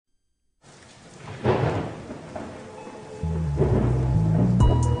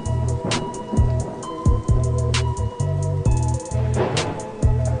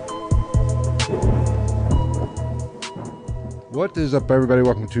What is up, everybody?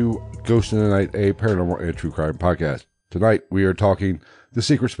 Welcome to Ghost in the Night, a paranormal and true crime podcast. Tonight, we are talking the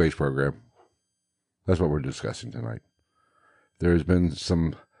Secret Space Program. That's what we're discussing tonight. There's been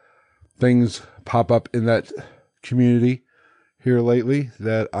some things pop up in that community here lately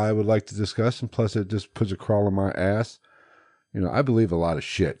that I would like to discuss, and plus it just puts a crawl in my ass. You know, I believe a lot of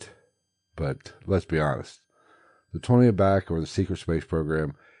shit, but let's be honest. The Tony Aback or the Secret Space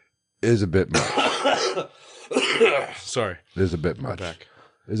Program is a bit much. Sorry. Is a bit much.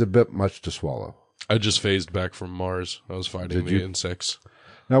 Is a bit much to swallow. I just phased back from Mars. I was fighting the insects.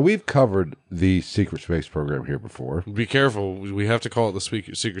 Now, we've covered the Secret Space Program here before. Be careful. We have to call it the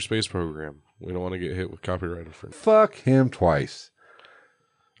Secret Space Program. We don't want to get hit with copyright infringement. Fuck him twice.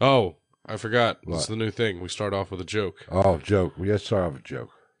 Oh, I forgot. What? It's the new thing. We start off with a joke. Oh, joke. We got to start off with a joke.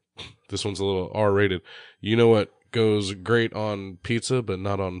 This one's a little R-rated. You know what goes great on pizza but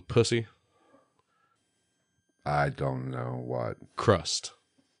not on pussy? I don't know what. Crust.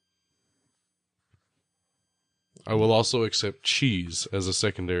 I will also accept cheese as a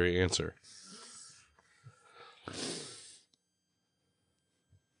secondary answer.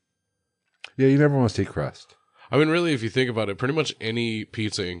 Yeah, you never want to see crust. I mean, really, if you think about it, pretty much any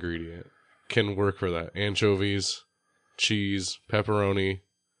pizza ingredient can work for that. Anchovies, cheese, pepperoni.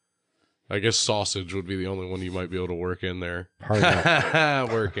 I guess sausage would be the only one you might be able to work in there. Work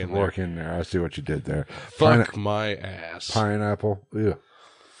in there. Work in there. I see what you did there. Fuck my ass. Pineapple. Yeah.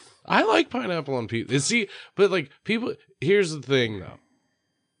 I like pineapple on pizza. See, but like people, here's the thing though.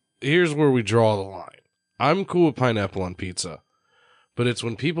 Here's where we draw the line. I'm cool with pineapple on pizza, but it's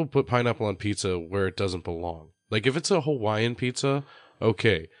when people put pineapple on pizza where it doesn't belong. Like if it's a Hawaiian pizza,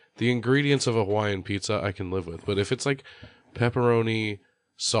 okay. The ingredients of a Hawaiian pizza I can live with, but if it's like pepperoni,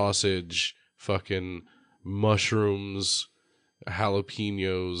 sausage, fucking mushrooms,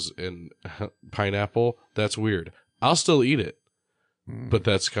 jalapenos, and pineapple, that's weird. I'll still eat it. But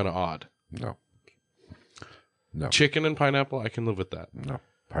that's kind of odd. No. Chicken and pineapple, I can live with that. No.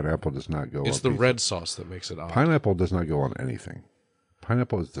 Pineapple does not go on It's the pizza. red sauce that makes it odd. Pineapple does not go on anything.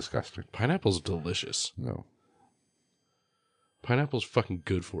 Pineapple is disgusting. Pineapple's delicious. No. Pineapple's fucking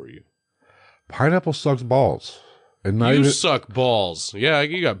good for you. Pineapple sucks balls. And not You even, suck balls. Yeah,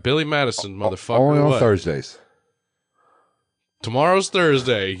 you got Billy Madison, motherfucker. only on What? Thursdays. Tomorrow's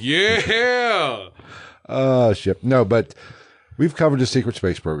Thursday. Yeah! Shit. No, but we've covered the Secret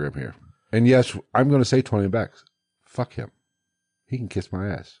Space Program here. And yes, I'm going to say 20 backs. Fuck him. He can kiss my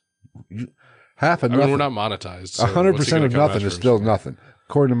ass. Half of I nothing. mean, we're not monetized. So 100% of nothing is still nothing,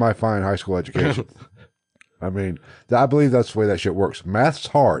 according to my fine high school education. I mean, I believe that's the way that shit works. Math's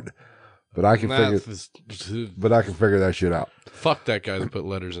hard, but I can figure that shit out. Fuck that guy that put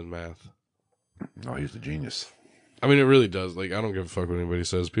letters in math. Oh, he's the genius. I mean, it really does. Like, I don't give a fuck what anybody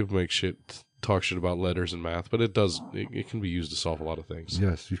says. People talk shit about letters and math, but it can be used to solve a lot of things.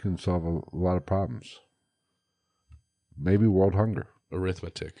 Yes, you can solve a lot of problems. Maybe world hunger.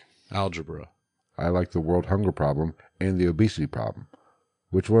 Arithmetic, algebra. I like the world hunger problem and the obesity problem.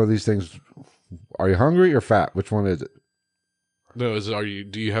 Which one of these things? Are you hungry or fat? Which one is it? No,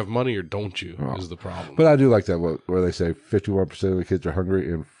 do you have money or don't you? Oh. Is the problem. But I do like that where they say 51% of the kids are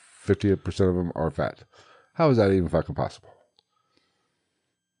hungry and 50% of them are fat. How is that even fucking possible?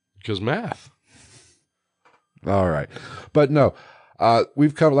 Because math. All right. But no,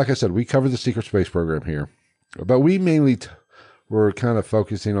 we've covered, like I said, we covered the Secret Space Program here. But we mainly were kind of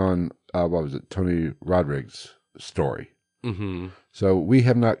focusing on, Tony Rodriguez's story. Mm-hmm. So we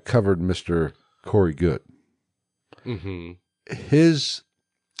have not covered Mr. Corey Goode. Mm-hmm. His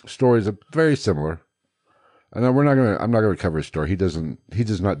stories are very similar. And I'm not gonna cover his story. He does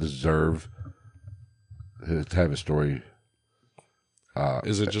not deserve to have a story.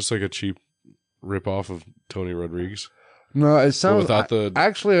 Is it just like a cheap ripoff of Tony Rodriguez? No, it sounds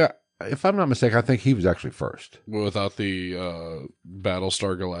actually. If I'm not mistaken, I think he was actually first. Without the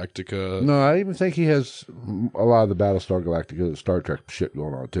Battlestar Galactica. No, I even think he has a lot of the Battlestar Galactica, Star Trek shit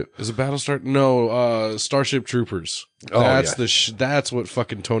going on too. Is it Battlestar? No, Starship Troopers. That's what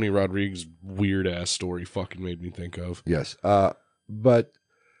fucking Tony Rodriguez weird ass story fucking made me think of. Yes, but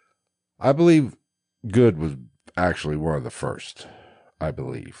I believe Goode was actually one of the first. I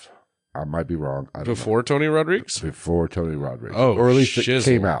believe. I might be wrong. Before Tony Rodriguez? Before Tony Rodriguez. Oh, or at least it shizzle.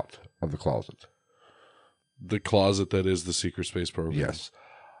 came out of the closet. The closet that is the Secret Space Program. Yes.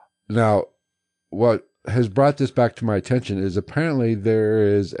 Now, what has brought this back to my attention is apparently there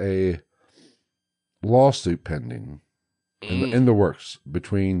is a lawsuit pending in the works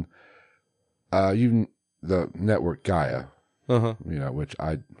between the network Gaia Which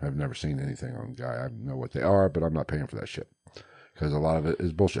I have never seen anything on Gaia. I know what they are, but I'm not paying for that shit because a lot of it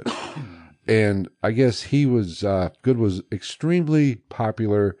is bullshit. And I guess he was, Good was extremely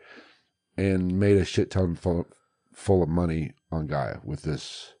popular and made a shit ton full of money on Gaia with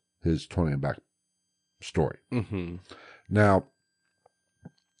his 20 and back story. Mm-hmm. Now,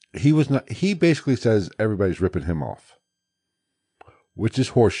 he basically says everybody's ripping him off, which is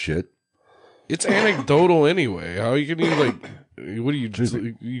horse shit. It's anecdotal anyway. How you can what are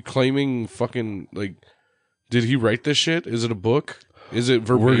you claiming fucking, did he write this shit? Is it a book? Is it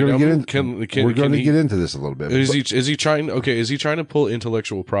verbatim? We're going to get get into this a little bit. Is he trying to pull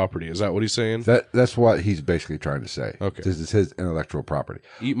intellectual property? Is that what he's saying? That's what he's basically trying to say. Okay. This is his intellectual property.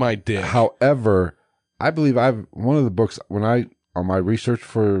 Eat my dick. However, I believe one of the books, on my research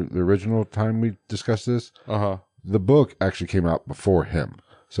for the original time we discussed this, the book actually came out before him.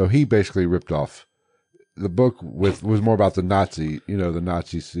 So he basically ripped off the book was more about the Nazi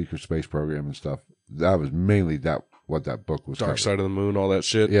secret space program and stuff. That was mainly what that book was. Dark Side of the Moon, all that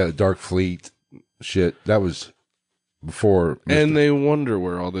shit. Yeah, the Dark Fleet shit. That was before. And they wonder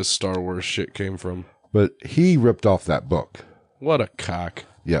where all this Star Wars shit came from. But he ripped off that book. What a cock.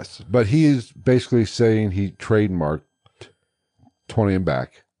 Yes. But he is basically saying he trademarked 20 and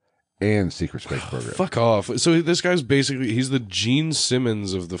Back and Secret Space Program. Fuck off. So this guy's he's the Gene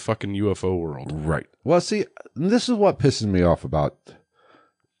Simmons of the fucking UFO world. Right. Well, see, this is what pisses me off about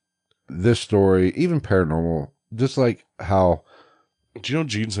this story, even paranormal, just like how... Do you know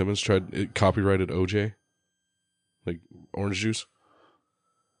Gene Simmons copyrighted OJ? Like orange juice?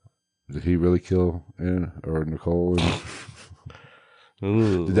 Did he really kill Ann or Nicole? Did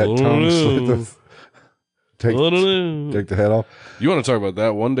that tongue slip take the head off? You want to talk about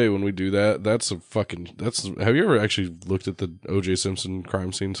that one day when we do that? Have you ever actually looked at the OJ Simpson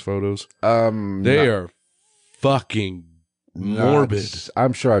crime scenes photos? They are fucking morbid.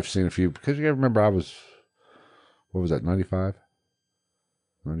 I'm sure I've seen a few because you remember what was that, 95?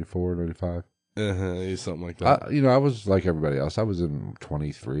 94, 95? Something like that. I was like everybody else. I was in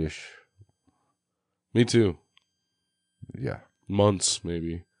 23-ish. Me too. Yeah. Months,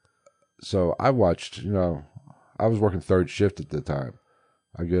 maybe. So I watched, I was working third shift at the time.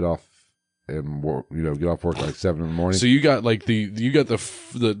 I get off and work, get off work like 7 in the morning. So you got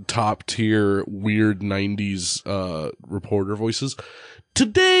the top tier weird 90s reporter voices.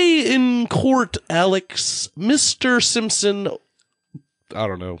 Today in court, Alex, Mr. Simpson, I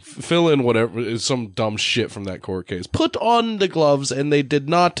don't know, fill in whatever, some dumb shit from that court case. Put on the gloves and they did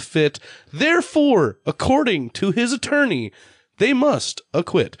not fit. Therefore, according to his attorney, they must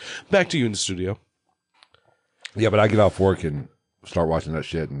acquit. Back to you in the studio. Yeah, but I get off work and start watching that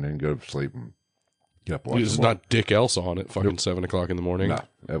shit and then go to sleep and get up and watch. It's not Dick Elsa on it, fucking 7 o'clock in the morning. No,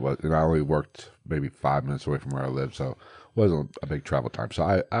 it was. And I only worked maybe 5 minutes away from where I live, so it wasn't a big travel time.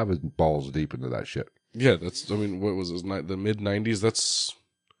 So I was balls deep into that shit. Yeah, what was this, the mid-90s? That's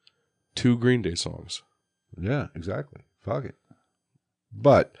 2 Green Day songs. Yeah, exactly. Fuck it.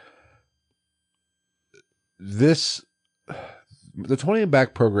 But the 20 and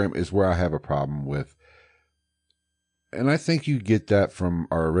Back program is where I have a problem with. And I think you get that from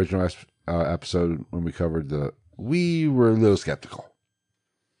our original episode when we covered we were a little skeptical.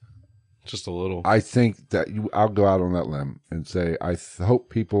 Just a little. I think that I'll go out on that limb and say, I hope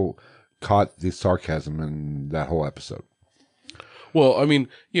people caught the sarcasm in that whole episode. Well, I mean,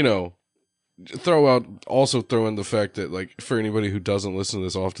 throw in the fact that, for anybody who doesn't listen to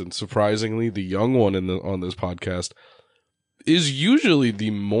this often, surprisingly, the young one on this podcast is usually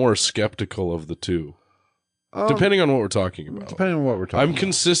the more skeptical of the two. Depending on what we're talking about. I'm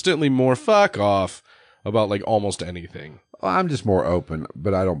consistently more fuck off about almost anything. I'm just more open,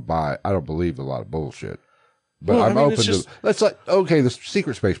 but I don't believe a lot of bullshit. But I'm open to, the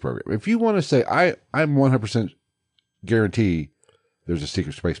secret space program. If you want to say, I'm 100% guarantee there's a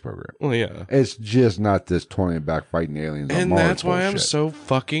secret space program. Well, yeah. It's just not this 20 and Back fighting aliens. And that's why I'm so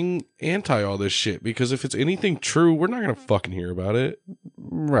fucking anti all this shit. Because if it's anything true, we're not going to fucking hear about it.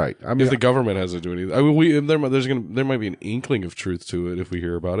 Right. I mean, if the government has to do anything. I mean, there might be an inkling of truth to it if we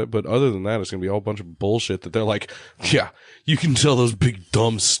hear about it. But other than that, it's going to be all a bunch of bullshit that they're like, yeah, you can tell those big,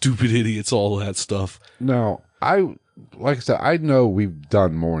 dumb, stupid idiots all that stuff. No, like I said, I know we've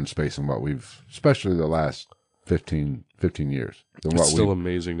done more in space than especially the last 15 years. It's still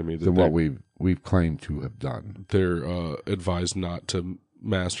amazing to me than what we've claimed to have done. They're advised not to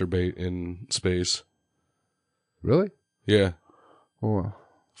masturbate in space. Really? Yeah. Oh.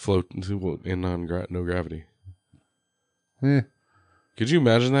 Float in no gravity. Yeah. Could you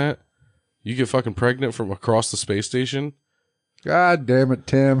imagine that? You get fucking pregnant from across the space station? God damn it,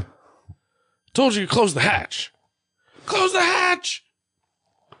 Tim. Told you to close the hatch. Close the hatch.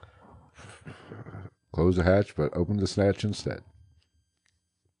 Close the hatch, but open the snatch instead.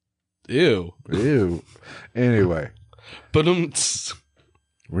 Ew. Ew. Anyway. But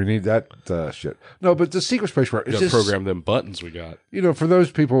We need that shit. No, but the secret space program. gotta program them buttons we got. You know, for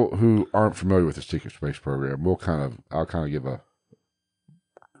those people who aren't familiar with the secret space program, I'll kind of give a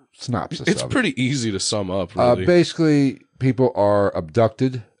synopsis. It's of pretty easy to sum up. Really. Basically, people are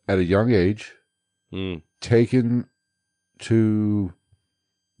abducted at a young age, taken to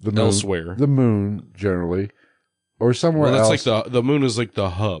the moon, Elsewhere. the moon generally, or somewhere Well, that's else. like the moon is like the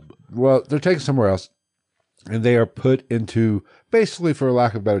hub. Well, they're taken somewhere else, and they are put into, basically, for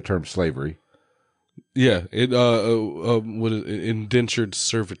lack of a better term, slavery. Yeah, indentured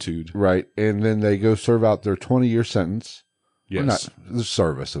servitude. Right, and then they go serve out their 20-year sentence. Yes. Or not the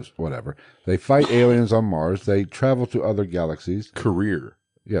service, of whatever. They fight aliens on Mars. They travel to other galaxies. Career.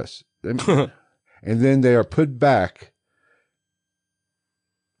 Yes. And then they are put back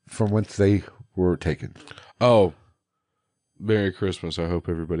from whence they were taken. Oh, Merry Christmas. I hope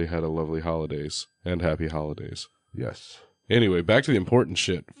everybody had a lovely holidays and happy holidays. Yes. Anyway, back to the important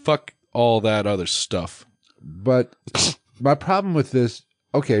shit. Fuck all that other stuff. But my problem with this,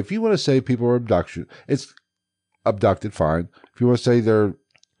 okay, if you want to say people are it's abducted, fine. If you want to say they're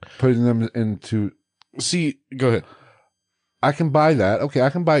putting them into... See, go ahead. I can buy that. Okay,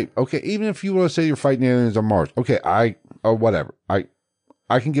 I can buy... Okay, even if you want to say you're fighting aliens on Mars. Okay, or whatever. I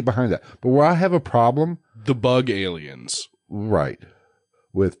can get behind that. But where I have a problem... The bug aliens. Right.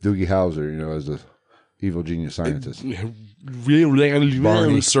 With Doogie Howser, as the evil genius scientist.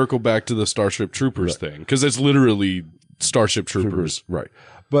 Barney. Circle back to the Starship Troopers thing. Because it's literally Starship Troopers. Right.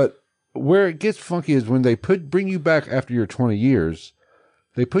 But where it gets funky is when they bring you back after your 20 years,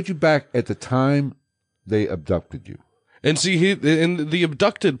 they put you back at the time they abducted you. And see, and the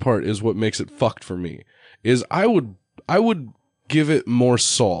abducted part is what makes it fucked for me. Is I would give it more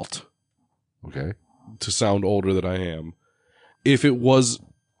salt. Okay. To sound older than I am, if it was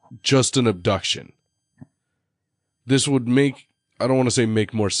just an abduction. This would I don't want to say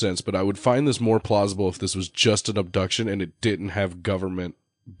make more sense, but I would find this more plausible if this was just an abduction and it didn't have government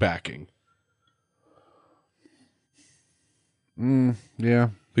backing. Yeah.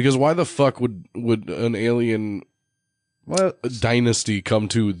 Because why the fuck would an alien dynasty come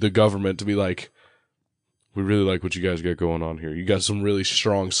to the government to be like, we really like what you guys got going on here. You got some really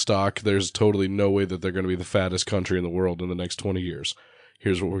strong stock. There's totally no way that they're going to be the fattest country in the world in the next 20 years.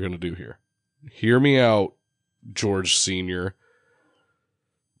 Here's what we're going to do here. Hear me out, George Sr.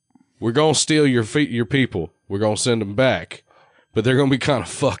 We're going to steal your people. We're going to send them back. But they're going to be kind of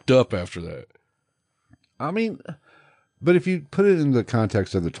fucked up after that. I mean, but if you put it in the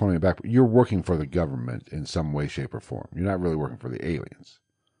context of the 20 back, you're working for the government in some way, shape, or form. You're not really working for the aliens.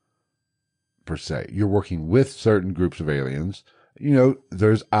 Per se, you're working with certain groups of aliens.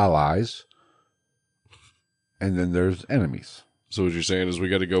 There's allies, and then there's enemies. So what you're saying is we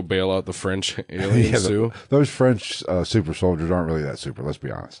got to go bail out the French aliens too? Those French super soldiers aren't really that super, let's be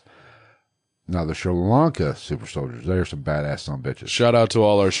honest. Now, the Sri Lanka super soldiers, they're some badass son bitches. Shout out to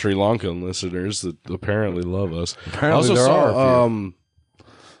all our Sri Lankan listeners that apparently love us. Apparently I also there saw, are a few.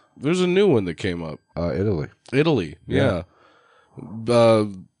 There's a new one that came up. Italy, yeah.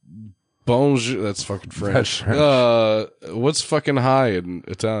 Bonjour, that's fucking French. That's French. What's fucking hi in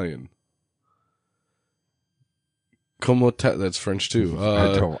Italian? That's French too.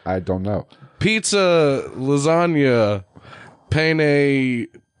 I don't know. Pizza, lasagna, penne,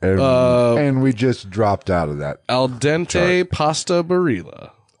 and we just dropped out of that. Al dente pasta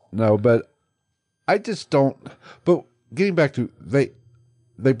barilla. No, but I just don't. But getting back to they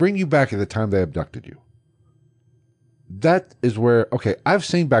bring you back at the time they abducted you. That is where, okay, I've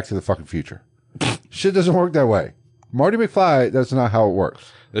seen Back to the fucking Future. Shit doesn't work that way. Marty McFly, that's not how it works.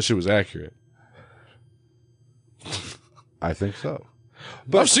 That shit was accurate. I think so.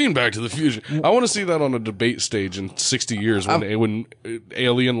 But I've seen Back to the Future. I want to see that on a debate stage in 60 years when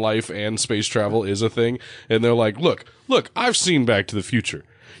alien life and space travel is a thing. And they're like, look, I've seen Back to the Future.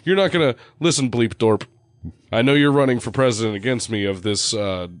 You're not going to listen, Bleep Dorp. I know you're running for president against me of this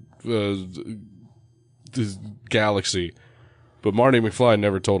galaxy, but Marty McFly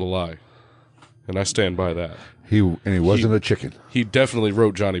never told a lie, and I stand by that. He wasn't a chicken. He definitely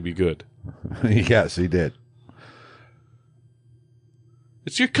wrote Johnny Be Good. Yes, he did.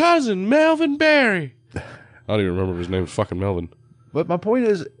 It's your cousin Melvin Barry. I don't even remember if his name was fucking Melvin. But my point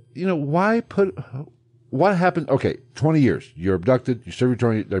is, what happened? Okay, 20 years. You're abducted. You serve your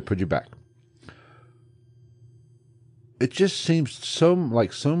 20. They put you back. It just seems so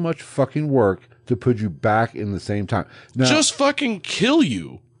much fucking work to put you back in the same time. Now, just fucking kill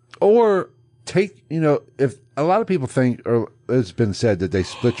you. Or take, if a lot of people think, or it's been said that they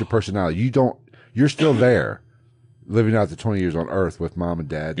split your personality, you're still there living out the 20 years on Earth with mom and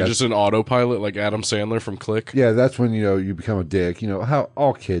dad. You're just an autopilot like Adam Sandler from Click. Yeah, that's when, you become a dick. How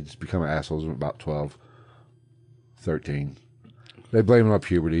all kids become assholes when about 12, 13. They blame them on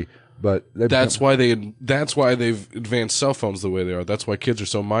puberty, but that's why they've advanced cell phones the way they are. That's why kids are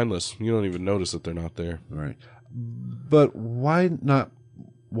so mindless. You don't even notice that they're not there. Right. But why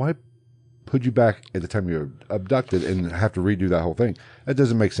put you back at the time you were abducted and have to redo that whole thing? That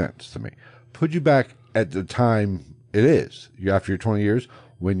doesn't make sense to me. Put you back at the time it is. After your 20 years,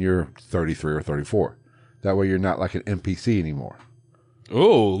 when you're 33 or 34. That way you're not like an NPC anymore.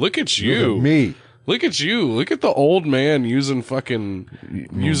 Oh, look at you. Look at me. Look at you. Look at the old man using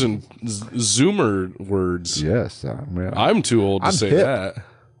Zoomer words. Yes. Man, I'm too old to say hip. that.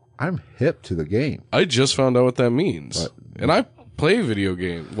 I'm hip to the game. I just found out what that means. And I play video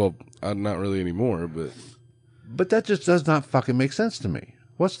games. Well, not really anymore, but... But that just does not fucking make sense to me.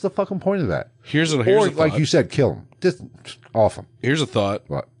 What's the fucking point of that? Here's a like thought. You said, kill him. Just off him. Here's a thought.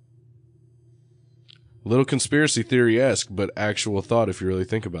 What? Little conspiracy theory-esque, but actual thought if you really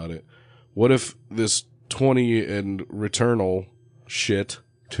think about it. What if this 20 and Returnal shit,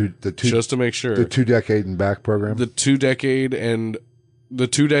 just to make sure, the 2-decade and back program, the 2-decade and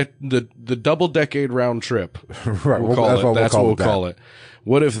the double decade round trip, right? That's what we'll call it.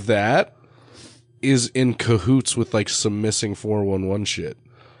 What if that is in cahoots with like some missing 411 shit?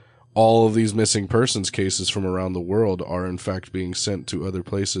 All of these missing persons cases from around the world are in fact being sent to other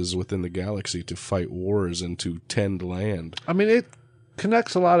places within the galaxy to fight wars and to tend land. I mean, it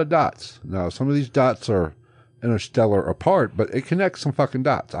connects a lot of dots. Now, some of these dots are interstellar apart, but it connects some fucking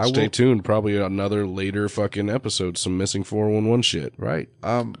dots. Stay tuned. Probably another later fucking episode, some missing 411 shit. Right.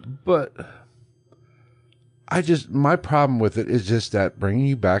 But my problem with it is just that bringing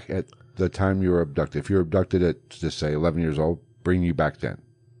you back at the time you were abducted. If you were abducted at, just say, 11 years old, bring you back then.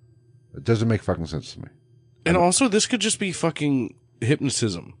 It doesn't make fucking sense to me. And also, this could just be fucking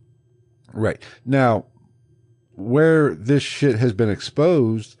hypnotism. Right. Now, where this shit has been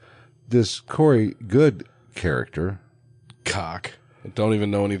exposed, this Corey Good character. Cock. I don't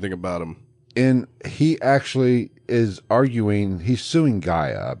even know anything about him. And he actually is arguing, he's suing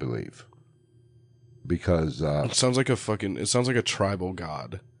Gaia, I believe. Because... it sounds like a tribal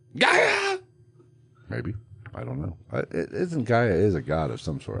god. Gaia! Maybe. I don't know. Isn't Gaia is a god of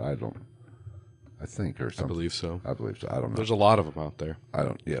some sort? I think, or something. I believe so. I don't know. There's a lot of them out there.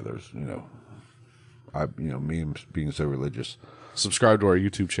 There's, me being so religious. Subscribe to our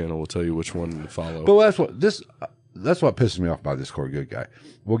YouTube channel. We'll tell you which one to follow. But that's what pisses me off about this Corey Good guy.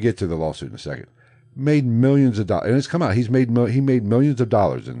 We'll get to the lawsuit in a second. Made millions of dollars, and it's come out. He made millions of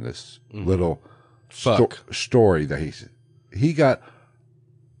dollars in this little story that he got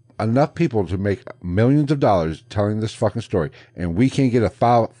enough people to make millions of dollars telling this fucking story, and we can't get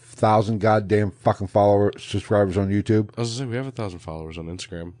 1,000 goddamn fucking subscribers on YouTube. I was gonna say we have 1,000 followers on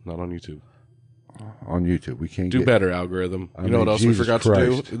Instagram, not on YouTube. On YouTube, we can't do better algorithm. You know what else we forgot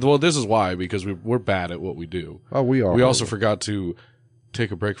to do? Well, this is why, because we're bad at what we do. Oh, we are. We also forgot to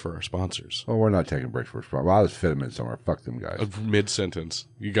take a break for our sponsors. Oh, we're not taking breaks for our sponsors. Well, I'll just fit them in somewhere. Fuck them guys. Mid-sentence.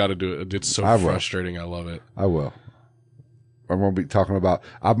 You got to do it. It's so frustrating. I love it. I will. I'm going to be talking about...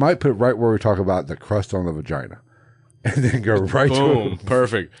 I might put it right where we talk about the crust on the vagina. And then go right Boom. to...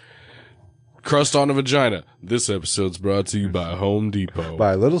 Perfect. Crust on the vagina. This episode's brought to you by Home Depot.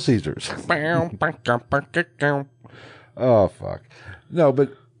 By Little Caesars. Oh, fuck. No,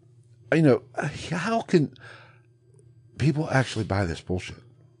 but, how can people actually buy this bullshit?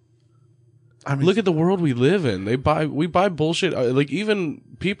 I mean, look at the world we live in. We buy bullshit. Like, even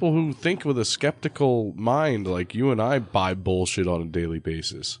people who think with a skeptical mind, like you and I, buy bullshit on a daily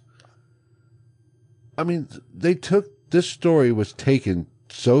basis. I mean, this story was taken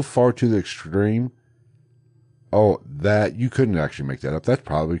so far to the extreme. Oh, that you couldn't actually make that up. That's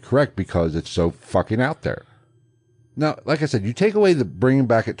probably correct because it's so fucking out there. Now, like I said, you take away the bringing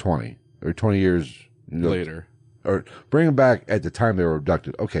back at 20 or 20 years later, or bring them back at the time they were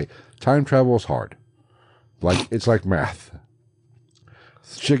abducted. Okay, time travel is hard. It's like math.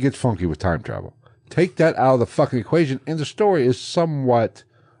 Shit gets funky with time travel. Take that out of the fucking equation, and the story is somewhat.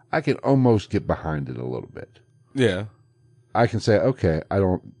 I can almost get behind it a little bit. Yeah. I can say, okay, I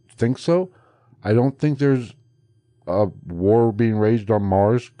don't think so. I don't think there's a war being waged on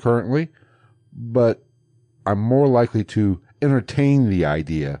Mars currently, but I'm more likely to entertain the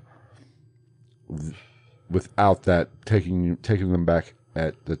idea without that taking them back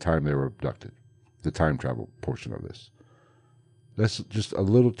at the time they were abducted, the time travel portion of this. That's just a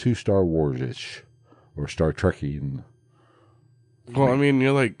little too Star Wars-ish or Star Trek-y. Well, I mean,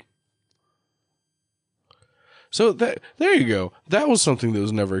 you're like, So there you go. That was something that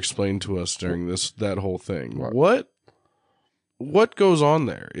was never explained to us during that whole thing. What goes on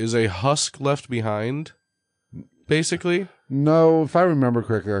there? Is a husk left behind, basically? No, if I remember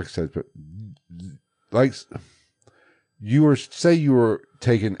correctly, like I said, but like you were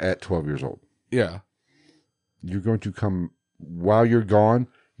taken at 12 years old. Yeah. You're going to come while you're gone.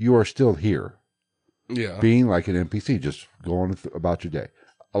 You are still here. Yeah. Being like an NPC, just going about your day.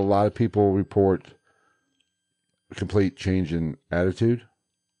 A lot of people report a complete change in attitude.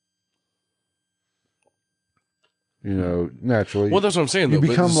 You know, naturally. Well, that's what I'm saying. You though.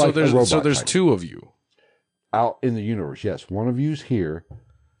 become like a robot. So there's type. two of you Out in the universe. Yes, one of you's here,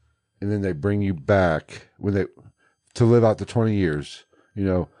 and then they bring you back to live out the 20 years. You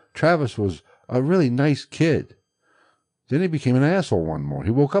know, Travis was a really nice kid. Then he became an asshole one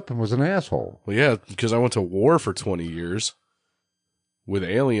morning. He woke up and was an asshole. Well, yeah, because I went to war for 20 years with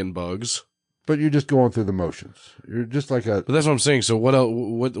alien bugs. But you're just going through the motions. You're just like But that's what I'm saying. So what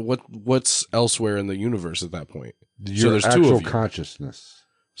else, what's elsewhere in the universe at that point? your So there's actual two of you. consciousness.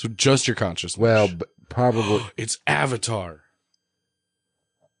 So just your consciousness. Well, probably It's Avatar.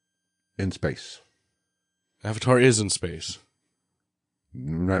 in space. Avatar is in space.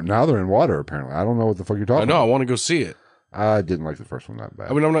 Now they're in water, apparently. I don't know what the fuck you're talking I know. about. I want to go see it. I didn't like the first one that bad.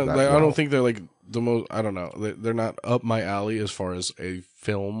 I mean, I'm not. That I well. don't think they're like the most. I don't know. They're not up my alley as far as a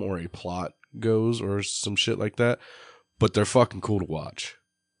film or a plot goes, or some shit like that. But they're fucking cool to watch.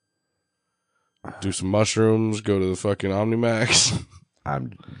 Do some mushrooms. Go to the fucking Omnimax.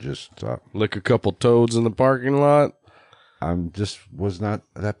 I'm just Lick a couple toads in the parking lot. was not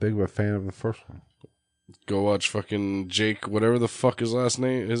that big of a fan of the first one. Go watch fucking Jake, whatever the fuck his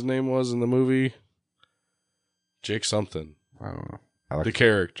name was in the movie. Jake something. I don't know. I like The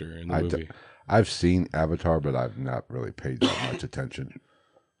character in the movie. I've seen Avatar, but I've not really paid that much attention.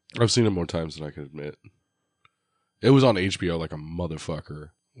 I've seen it more times than I can admit. It was on HBO like a motherfucker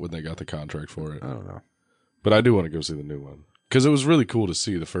when they got the contract for it. I don't know. But I do want to go see the new one. Because it was really cool to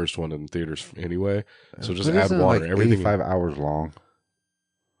see the first one in theaters anyway. So just But add isn't it water. like Everything 85 hours long.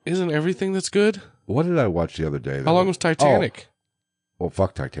 Isn't everything that's good? What did I watch the other day? How long was Titanic? Well,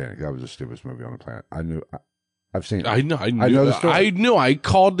 fuck Titanic. That was the stupidest movie on the planet. I've seen it. I know the story. I knew. I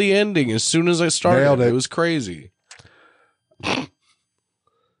called the ending as soon as I started. Nailed it. It was crazy.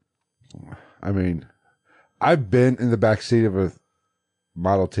 I mean, I've been in the back seat of a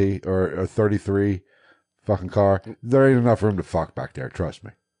Model T or a 33 fucking car. There ain't enough room to fuck back there. Trust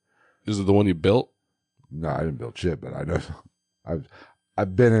me. Is it the one you built? No, I didn't build shit, but I know.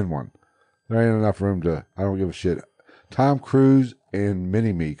 I've been in one. There ain't enough room to. I don't give a shit. Tom Cruise and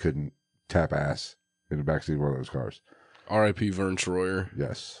Mini-Me couldn't tap ass in the backseat of one of those cars. R.I.P. Vern Troyer.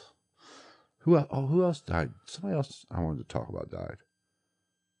 Yes. Who else died? Somebody else I wanted to talk about died.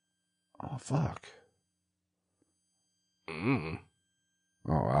 Oh, fuck. Mm.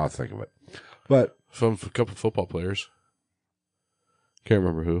 Oh, I'll think of it. But From a couple football players. Can't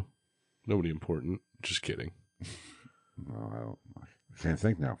remember who. Nobody important. Just kidding. no, I can't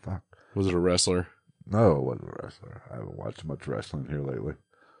think now. Fuck. Was it a wrestler? No, it wasn't a wrestler. I haven't watched much wrestling here lately.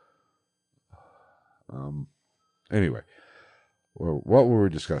 Anyway, well, what were we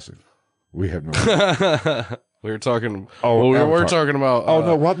discussing? We have no idea. We were talking. Oh, well, we were Avatar. talking about. Oh,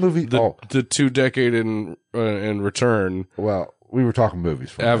 no, what movie? The 2 decade in return. Well, we were talking movies.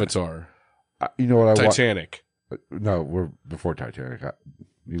 For a minute. Avatar. You know what I watched? Titanic. No, we're before Titanic.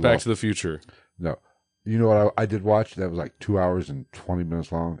 Back to the Future. No. You know what I did watch? That was like 2 hours and 20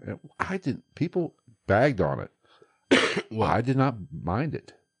 minutes long. And people bagged on it. What? I did not mind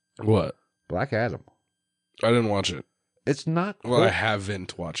it. What? Black Adam. I didn't watch it. It's not. Well, I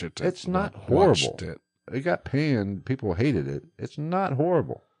haven't watched it. It's not Watched horrible. It. It got panned. People hated it. It's not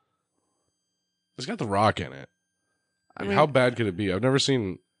horrible. It's got The Rock in it. I mean, how bad could it be? I've never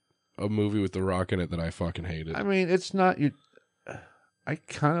seen a movie with The Rock in it that I fucking hated. I mean, it's not. I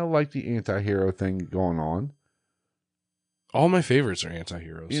kind of like the anti-hero thing going on. All my favorites are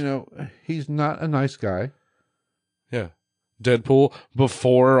anti-heroes. You know, he's not a nice guy. Yeah. Deadpool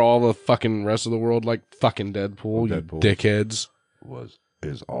before all the fucking rest of the world like fucking Deadpool, you dickheads.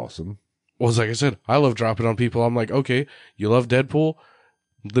 Is awesome. Well, it's like I said, I love dropping on people. I'm like, okay, you love Deadpool?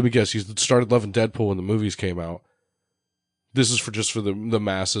 Let me guess, you started loving Deadpool when the movies came out. This is for the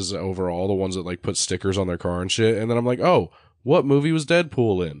masses overall, the ones that like put stickers on their car and shit. And then I'm like, oh, what movie was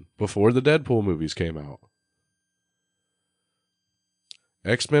Deadpool in before the Deadpool movies came out?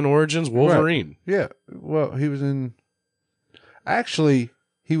 X-Men Origins Wolverine. Right. Yeah. Well, he was in. Actually,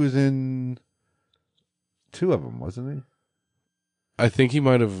 he was in 2 of them, wasn't he? I think he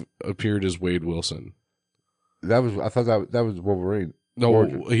might have appeared as Wade Wilson. I thought that was Wolverine. No,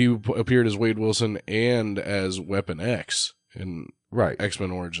 Origin. he appeared as Wade Wilson and as Weapon X in Right.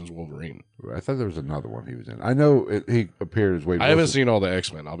 X-Men Origins Wolverine. I thought there was another one he was in. I know he appeared as Wade Wilson. I haven't seen all the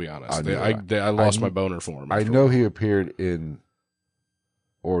X-Men, I'll be honest. I lost my boner for him. I know he appeared in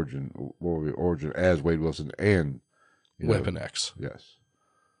Origin as Wade Wilson and Weapon X. Yes.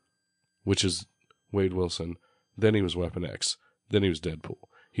 Which is Wade Wilson. Then he was Weapon X. Then he was Deadpool.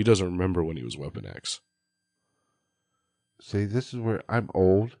 He doesn't remember when he was Weapon X. See, this is where I'm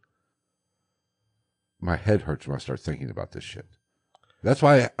old. My head hurts when I start thinking about this shit. That's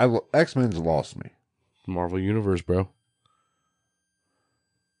why X-Men's lost me. Marvel Universe, bro.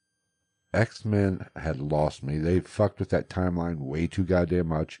 X-Men had lost me. They fucked with that timeline way too goddamn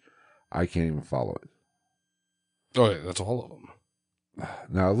much. I can't even follow it. Oh, yeah, that's all of them.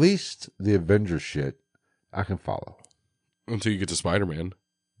 Now, at least the Avengers shit, I can follow. Until you get to Spider-Man.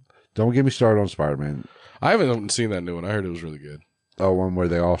 Don't get me started on Spider-Man. I haven't seen that new one. I heard it was really good. Oh, one where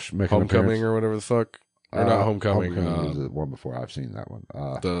they all make an Homecoming appearance? or whatever the fuck. Or not Homecoming. Was the one before. I've seen that one.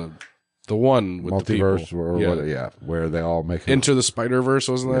 The one with Multiverse, the or where they all make Into the Spider-Verse,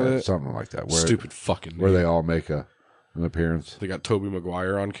 wasn't that it? something like that. Where, Stupid fucking name. where they all make an appearance. They got Tobey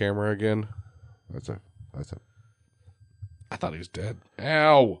Maguire on camera again. That's a. I thought he was dead.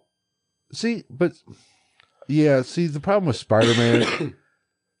 Ow! See, but the problem with Spider-Man,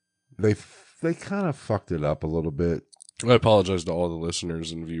 they kind of fucked it up a little bit. I apologize to all the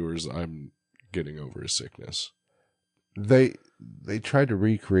listeners and viewers. I'm getting over a sickness. They tried to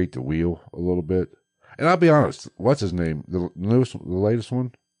recreate the wheel a little bit, and I'll be honest. What's his name? The latest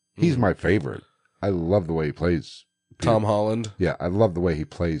one. He's my favorite. I love the way he plays Tom Holland. Yeah, I love the way he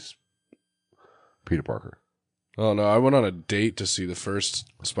plays Peter Parker. Oh no, I went on a date to see the first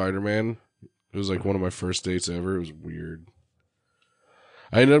Spider-Man. It was like one of my first dates ever. It was weird.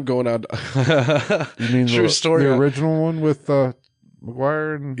 I ended up going out. You mean True story. The original one with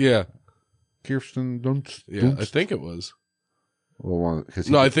Maguire and Yeah, Kirsten Dunst? yeah, I think it was. Well,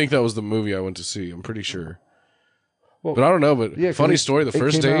 I think that was the movie I went to see. I'm pretty sure. Well, but I don't know. But yeah, funny story. The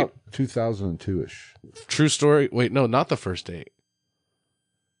first date, 2002-ish. true story. Wait, no, not the first date.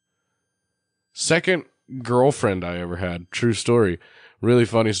 Second girlfriend I ever had. True story. Really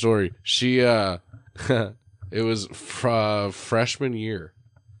funny story. She, it was freshman year.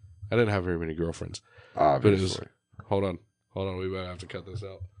 I didn't have very many girlfriends. Obviously. But it was, hold on. We might have to cut this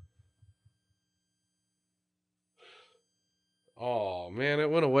out. Oh, man, it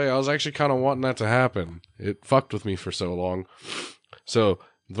went away. I was actually kind of wanting that to happen. It fucked with me for so long. So,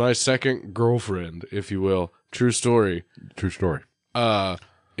 my second girlfriend, if you will, true story. True story.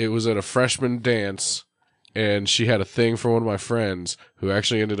 It was at a freshman dance, and she had a thing for one of my friends who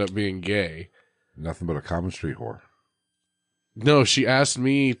actually ended up being gay. Nothing but a common street whore. No, she asked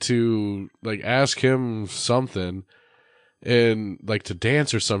me to, like, ask him something, and, like, to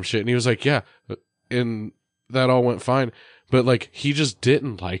dance or some shit, and he was like, yeah, and that all went fine. But, like, he just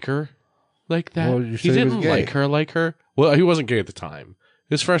didn't like her like that. Well, He didn't like her. Well, he wasn't gay at the time.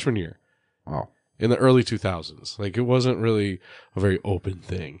 His freshman year. Oh. In the early 2000s. Like, it wasn't really a very open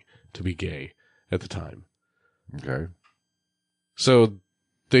thing to be gay at the time. Okay. So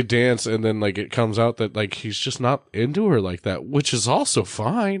they dance, and then, like, it comes out that, like, he's just not into her like that, which is also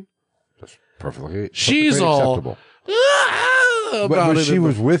fine. That's perfectly She's all acceptable. About But it. she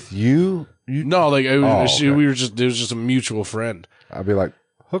was with you? No, like, it was, okay. we were just, it was just a mutual friend. I'd be like,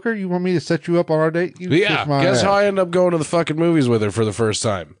 hooker, you want me to set you up on our date? You Yeah, kiss my guess ass. how I ended up going to the fucking movies with her for the first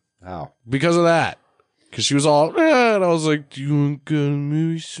time? How? Because of that. Because she was all, and I was like, do you want to go to the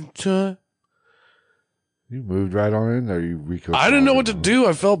movies sometime? You moved right on in there. You recoached. I didn't know what to do.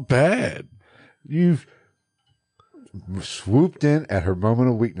 I felt bad. You've swooped in at her moment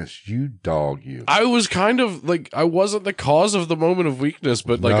of weakness. You dog, you. I was kind of like, I wasn't the cause of the moment of weakness,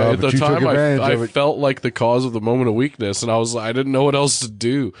 but like No, at but the you took time advantage I of it. felt like the cause of the moment of weakness, and I didn't know what else to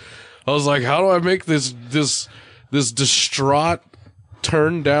do. I was like, how do I make this distraught,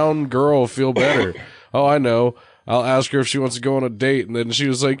 turned down girl feel better? Oh, I know. I'll ask her if she wants to go on a date, and then she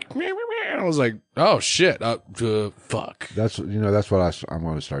was like, meh, meh, meh. I was like, oh shit, fuck. That's what I'm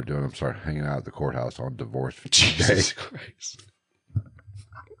going to start doing. I'm start hanging out at the courthouse on divorce day. Jesus Christ.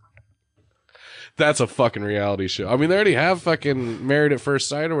 That's a fucking reality show. I mean, they already have fucking Married at First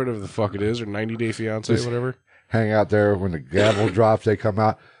Sight or whatever the fuck it is, or 90 Day Fiance, Just whatever. Hang out there when the gavel drops. They come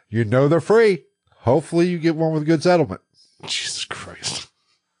out. You know they're free. Hopefully you get one with a good settlement. Jesus Christ.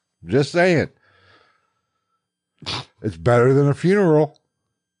 Just saying. It's better than a funeral.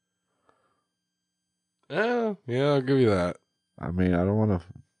 Yeah, I'll give you that. I mean, I don't want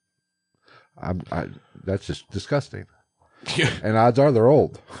to. That's just disgusting. Yeah. And odds are they're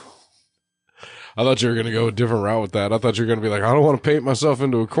old. I thought you were gonna go a different route with that. I thought you were gonna be like, I don't want to paint myself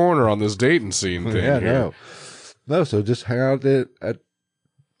into a corner on this dating scene thing. Yeah, here. no. So just hang out at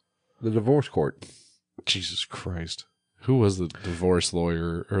the divorce court. Jesus Christ. Who was the divorce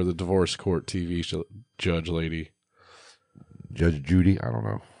lawyer or the divorce court TV judge lady? Judge Judy? I don't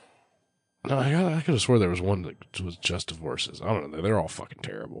know. No, I could have swore there was one that was just divorces. I don't know. They're all fucking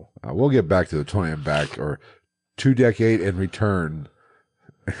terrible. We'll get back to the 20 and back or 2 decade and return.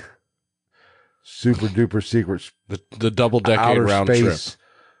 Super duper secret The double decade outer round space trip.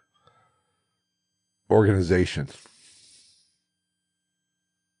 organization.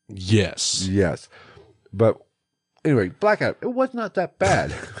 Yes. Yes. But anyway, Black Adam, it was not that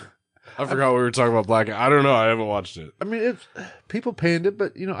bad. I forgot we were talking about Black Adam. I don't know. I haven't watched it. I mean, it's people panned it,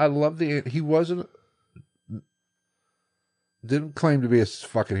 but I love he didn't claim to be a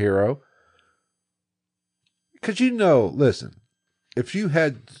fucking hero. Because listen, if you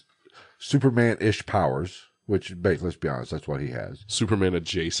had Superman-ish powers, which, let's be honest, that's what he has. Superman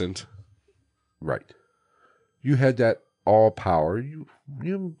adjacent. Right. You had that all power. You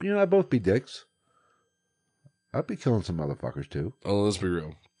I'd both be dicks. I'd be killing some motherfuckers too. Oh, let's be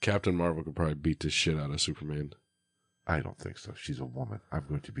real. Captain Marvel could probably beat the shit out of Superman. I don't think so. She's a woman. I'm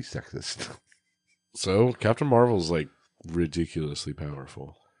going to be sexist. So, Captain Marvel's like ridiculously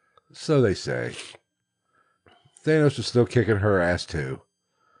powerful. So they say. Thanos was still kicking her ass too.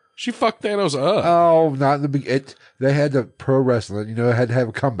 She fucked Thanos up. Oh, not in the beginning. They had the pro wrestling, they had to have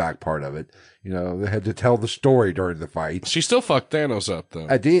a comeback part of it. They had to tell the story during the fight. She still fucked Thanos up, though.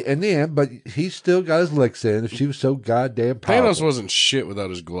 In the end, but he still got his licks in. If she was so goddamn powerful. Thanos wasn't shit without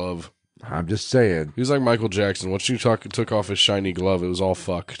his glove. I'm just saying. He was like Michael Jackson. Once you took off his shiny glove, it was all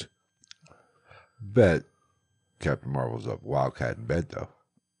fucked. Bet Captain Marvel's a wildcat in bed, though.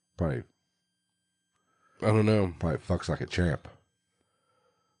 Probably I don't know. fucks like a champ.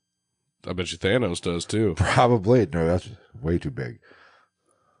 I bet you Thanos does, too. Probably. No, that's way too big.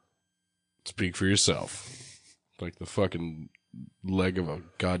 Speak for yourself. Like the fucking leg of a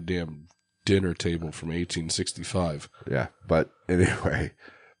goddamn dinner table from 1865. Yeah, but anyway,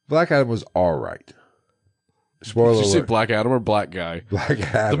 Black Adam was all right. Spoiler Did you say alert. Black Adam or Black Guy? Black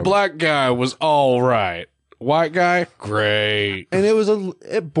Adam. The Black Guy was all right. White guy, great. And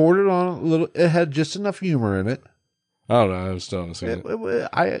it bordered on a little, it had just enough humor in it. I don't know. I still haven't seen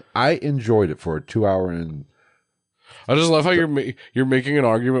it. I enjoyed it for a 2 hour and... I just love how you're making an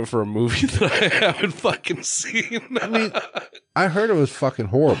argument for a movie that I haven't fucking seen. I mean, I heard it was fucking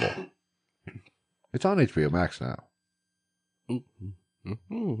horrible. It's on HBO Max now.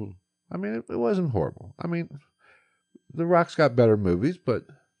 I mean, it wasn't horrible. I mean, The Rock's got better movies, but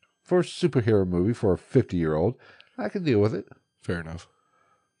for a superhero movie for a 50-year-old, I can deal with it. Fair enough.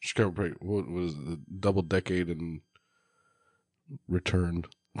 Just got break. What was the double decade and return?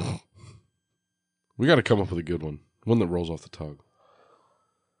 We got to come up with a good one. One that rolls off the tongue.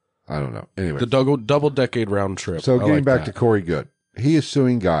 I don't know. Anyway. The double decade round trip. So I getting like back that. to Corey Good. He is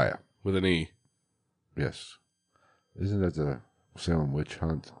suing Gaia. With an E. Yes. Isn't that the Salem witch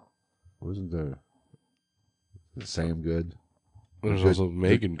hunt? Wasn't the Sam Good? There's Good- also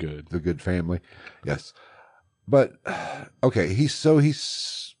Megan Good. The Good Family. Yes. But, okay,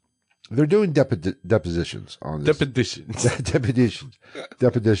 they're doing depositions on this. Depositions.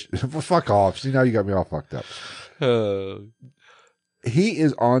 Depositions. Well, fuck off. See, now you got me all fucked up. He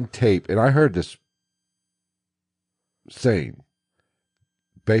is on tape, and I heard this saying,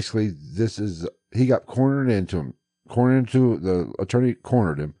 basically, he got the attorney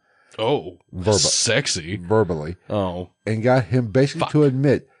cornered him. Oh, sexy. Verbally. Oh. And got him basically Fuck. to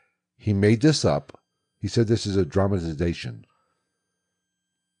admit he made this up. He said this is a dramatization.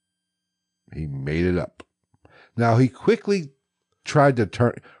 He made it up. Now, he quickly tried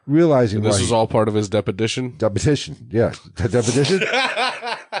to realizing And this why is all part of his deposition? deposition. Yes. Deposition?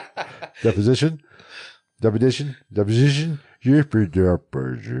 Deposition? Deposition? Deposition?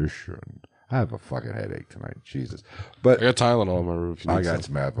 Deposition. I have a fucking headache tonight. Jesus. But I got Tylenol in my room. If you need I got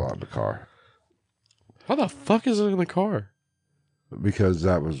some. some Advil in the car How the fuck is it in the car? because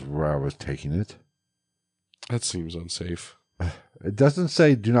that was where I was taking it. That seems unsafe. It doesn't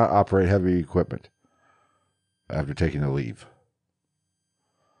say do not operate heavy equipment after taking a leave.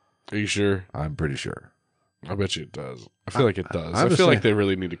 Are you sure? I'm pretty sure. I bet you it does. I feel like it does. I'm I just feel like saying- they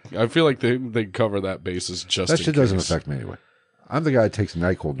really need to. I feel like they cover that basis just That in shit doesn't case. affect me anyway. I'm the guy that takes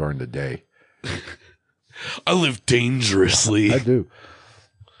NyQuil during the day. I live dangerously. I do.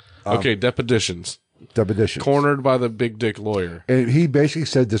 Okay, depositions. Depositions. Cornered by the big dick lawyer. And he basically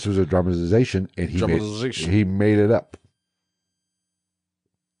said this was a dramatization, and Dramatization. he made it up.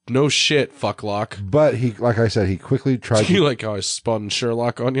 No shit, fucklock. But he, like I said, he quickly tried You to. like how I spun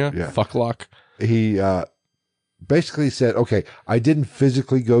Sherlock on you? Yeah. Fucklock. he basically said, okay, I didn't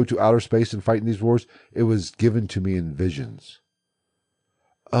physically go to outer space and fight in these wars. It was given to me in visions.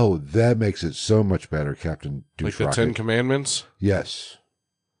 Oh, that makes it so much better, Captain Douche Like the Rocket. 10 Commandments? Yes.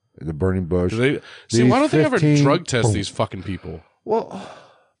 The burning bush. Do they, see, why don't they ever drug test these fucking people? Well,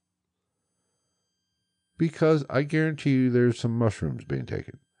 because I guarantee you there's some mushrooms being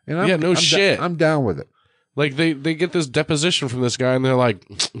taken. And I'm shit. I'm down with it. Like, they get this deposition from this guy, and they're like,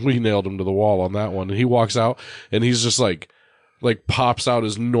 we nailed him to the wall on that one. And he walks out, and he's just like pops out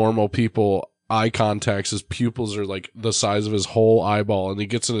as normal people, eye contacts. His pupils are like the size of his whole eyeball, and he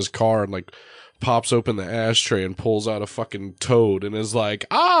gets in his car and like pops open the ashtray and pulls out a fucking toad and is like,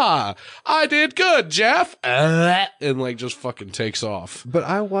 I did good, Jeff. And like just fucking takes off.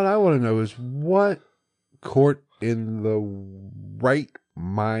 But what I want to know is what court in the right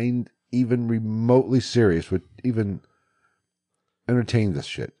mind, even remotely serious, would even entertain this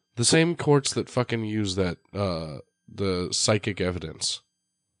shit? The same courts that fucking use that, the psychic evidence.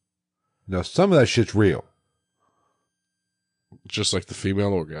 No, some of that shit's real. Just like the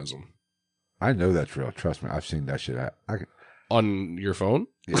female orgasm. I know that's real. Trust me. I've seen that shit. On your phone?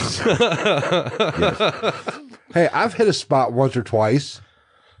 Yes. Yes. Hey, I've hit a spot once or twice.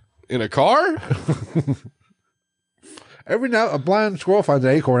 In a car? A blind squirrel finds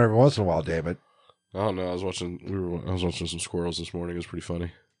an acorn every once in a while, damn it. I don't know. I was watching some squirrels this morning. It was pretty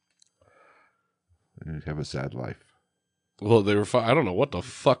funny. You have a sad life. Well, they were. I don't know what the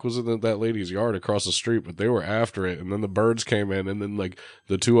fuck was in that lady's yard across the street, but they were after it. And then the birds came in, and then like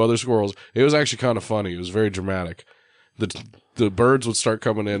the two other squirrels. It was actually kind of funny. It was very dramatic. The birds would start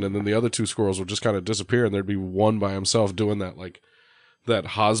coming in, and then the other two squirrels would just kind of disappear, and there'd be one by himself doing that that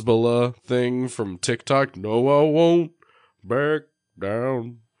Hezbollah thing from TikTok. No, I won't back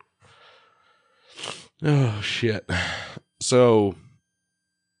down. Oh shit. So.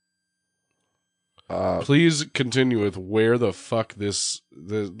 Please continue with where the fuck this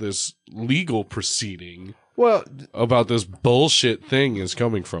legal proceeding about this bullshit thing is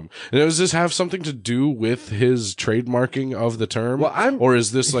coming from. And does this have something to do with his trademarking of the term? Or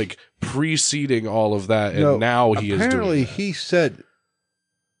is this like preceding all of that and now he is doing apparently that? He said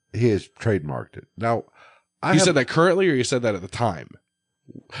he has trademarked it. Now, he said that currently or he said that at the time?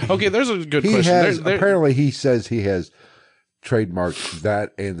 Okay, there's a good question. Apparently he says he has trademarked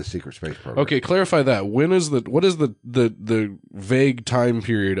that and the secret space program. Okay, clarify that. What is the vague time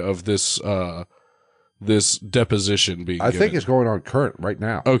period of this this deposition being given? think it's going on current right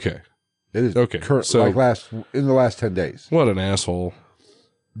now. Okay. It is okay. current, So, in the last 10 days. What an asshole.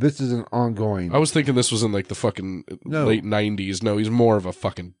 This is an ongoing. I was thinking this was in like the fucking late 90s. No, he's more of a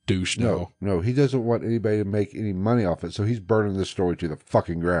fucking douche now. No, he doesn't want anybody to make any money off it, so he's burning this story to the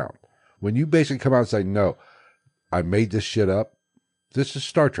fucking ground. When you basically come out and say, no, I made this shit up, this is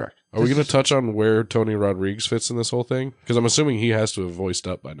Star Trek. Are we going to touch on where Tony Rodriguez fits in this whole thing? Because I'm assuming he has to have voiced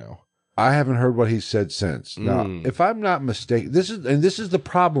up by now. I haven't heard what he said since. Now, if I'm not mistaken, this is the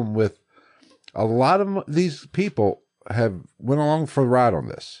problem with a lot of these people have went along for the ride on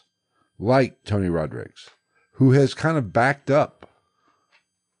this, like Tony Rodriguez, who has kind of backed up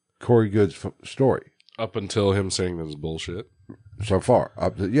Corey Good's story. Up until him saying this is bullshit. So far.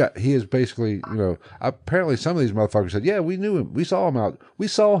 He is basically, apparently some of these motherfuckers said, yeah, we knew him. We saw him out. We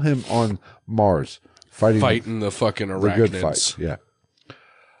saw him on Mars fighting the fucking arachnids. The good fight. Yeah.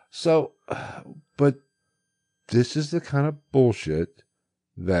 So, but this is the kind of bullshit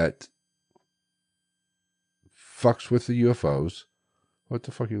that fucks with the UFOs. What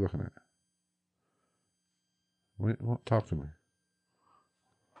the fuck are you looking at? Wait, talk to me.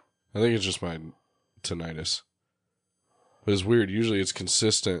 I think it's just my tinnitus. But it's weird. Usually it's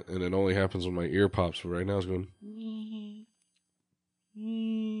consistent and it only happens when my ear pops. But right now it's going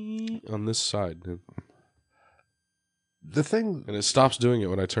on this side. The thing... And it stops doing it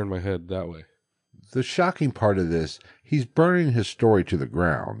when I turn my head that way. The shocking part of this, he's burning his story to the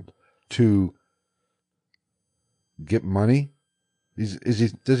ground to get money. Does he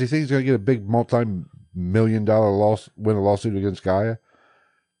think he's going to get a big multi-million-dollar win a lawsuit against Gaia?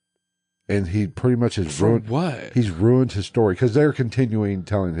 And he pretty much has ruined... what? He's ruined his story because they're continuing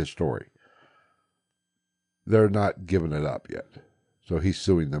telling his story. They're not giving it up yet. So he's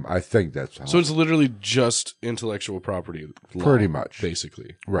suing them. I think that's how. So it's literally just intellectual property law. Pretty much.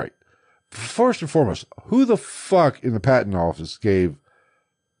 Basically. Right. First and foremost, who the fuck in the patent office gave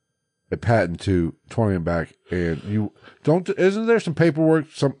a patent to 20 and back? And isn't there some paperwork?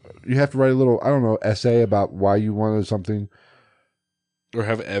 You have to write a little, essay about why you wanted something. Or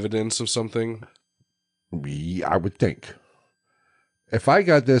have evidence of something? I would think. If I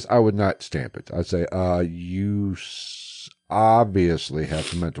got this, I would not stamp it. I'd say, you obviously have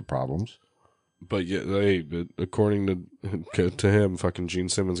some mental problems. But yeah, but according to him, fucking Gene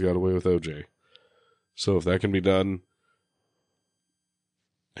Simmons got away with OJ. So if that can be done,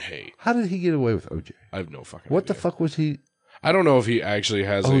 hey, How did he get away with OJ? I have no fucking What idea. the fuck was he? I don't know if he actually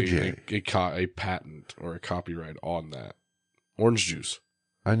has OJ. a patent or a copyright on that. Orange juice.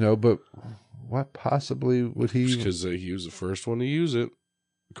 I know, but what possibly would he? Because he was the first one to use it,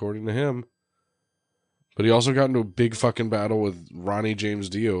 according to him. But he also got into a big fucking battle with Ronnie James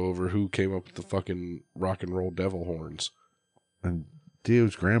Dio over who came up with the fucking rock and roll devil horns. And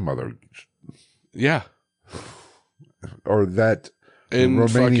Dio's grandmother. Yeah. Or that And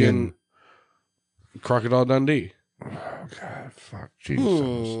Romanian. fucking Crocodile Dundee. Oh, God, fuck. Jesus.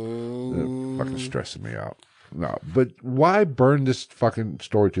 Fucking stressing me out. No, but why burn this fucking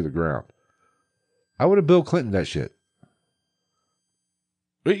story to the ground? I would have Bill Clinton that shit.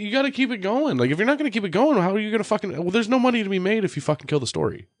 But you got to keep it going. Like, if you're not going to keep it going, how are you going to fucking... Well, there's no money to be made if you fucking kill the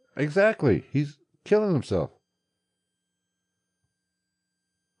story. Exactly. He's killing himself.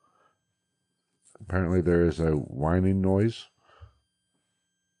 Apparently there is a whining noise.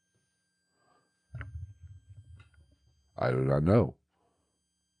 I do not know.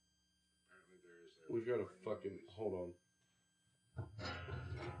 We've got to fucking... Hold on.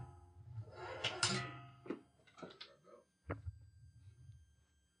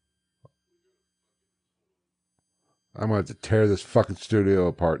 I'm going to have to tear this fucking studio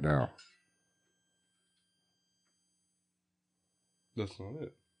apart now. That's not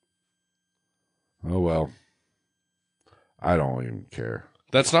it. Oh, well. I don't even care.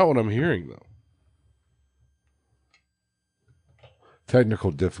 That's not what I'm hearing, though.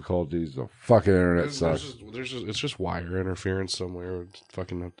 Technical difficulties. The fucking internet sucks. It's just wire interference somewhere.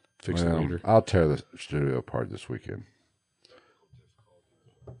 Fucking have to fix it Well, later. I'll tear the studio apart this weekend.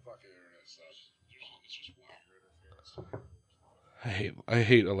 I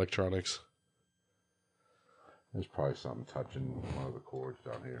hate electronics. There's probably something touching one of the cords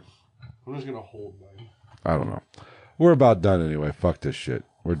down here. I'm just gonna hold mine. I don't know. We're about done anyway. Fuck this shit.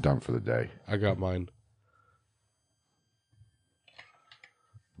 We're done for the day. I got mine.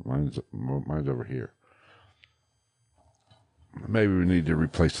 Mine's over here. Maybe we need to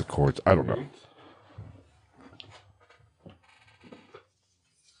replace the cords. I don't know.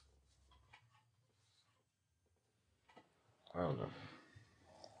 I don't know.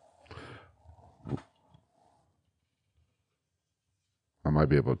 I might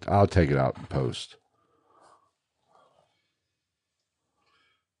be able to. I'll take it out and post.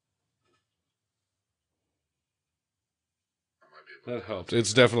 That helped.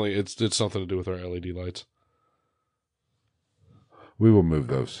 It's definitely it's something to do with our LED lights. We will move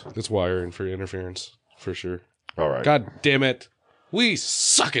those. It's wiring for interference for sure. All right. God damn it. We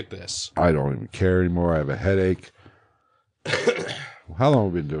suck at this. I don't even care anymore. I have a headache. How long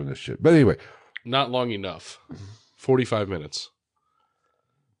have we been doing this shit? But anyway. Not long enough. 45 minutes.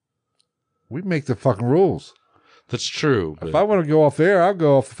 We make the fucking rules. That's true. If I want to go off the air, I'll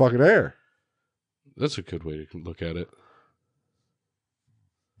go off the fucking air. That's a good way to look at it.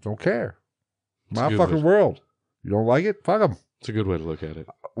 Don't care. It's a My good fucking way. world. You don't like it? Fuck them. It's a good way to look at it.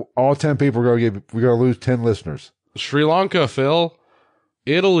 All 10 people are going to lose 10 listeners. Sri Lanka, Phil.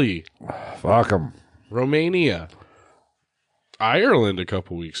 Italy. Fuck them. Romania. Ireland a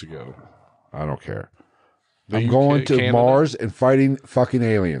couple weeks ago. I don't care. The I'm UK, going to Canada. Mars and fighting fucking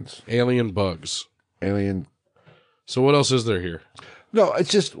aliens. Alien bugs. Alien. So what else is there here? No, it's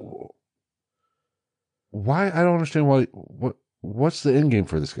just. Why? I don't understand what's the end game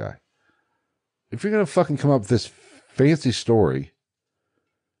for this guy? If you're going to fucking come up with this fancy story,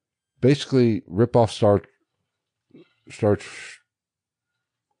 basically rip off Star.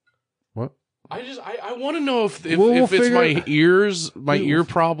 What? I want to know if We'll it's figure my it- ears, my ear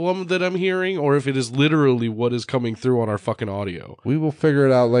problem that I'm hearing, or if it is literally what is coming through on our fucking audio, We will figure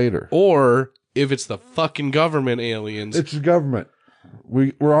it out later. or if it's the fucking government aliens. It's the government.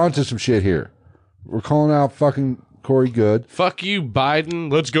 We're onto some shit here. We're calling out fucking Corey Good. Fuck you,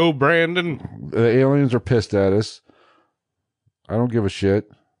 Biden. Let's go, Brandon. The aliens are pissed at us. I don't give a shit.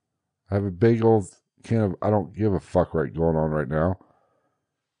 I have a big old can of I don't give a fuck right going on right now.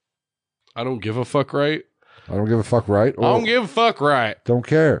 I don't give a fuck, right? I don't give a fuck right. I don't give a fuck, right? Don't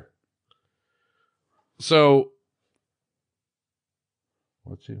care. So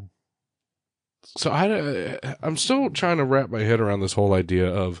What's you? So I'm still trying to wrap my head around this whole idea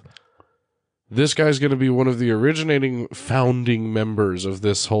of this guy's going to be one of the originating founding members of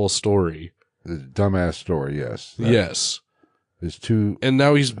this whole story. The dumbass story, yes. Yes. Is too And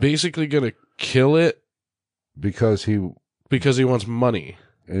now he's basically going to kill it because he wants money.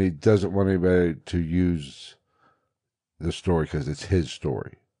 and he doesn't want anybody to use the story because it's his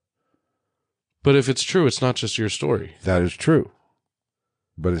story. But if it's true, it's not just your story. That is true.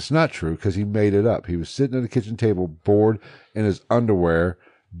 But it's not true because he made it up. He was sitting at the kitchen table, bored in his underwear,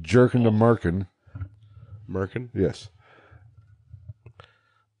 jerking to Merkin. Merkin? Yes.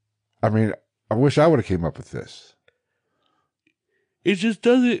 I mean, I wish I would have came up with this. It just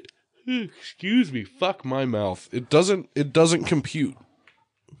doesn't. Excuse me. Fuck my mouth. It doesn't compute.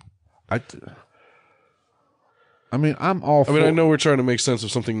 I mean, I'm all for... I know we're trying to make sense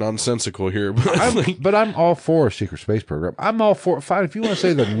of something nonsensical here, but I'm all for a secret space program. I'm all for... Fine, if you want to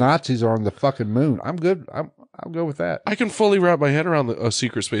say the Nazis are on the fucking moon, I'm good. I'll go with that. I can fully wrap my head around a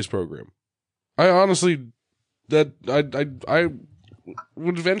secret space program. I honestly... I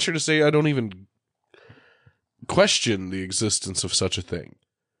would venture to say I don't even question the existence of such a thing.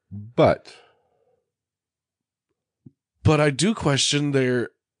 But I do question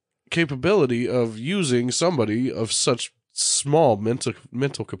their capability of using somebody of such small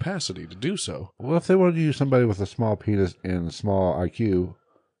mental capacity to do so. Well, if they wanted to use somebody with a small penis and a small IQ,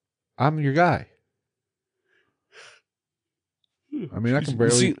 I'm your guy. I mean, I can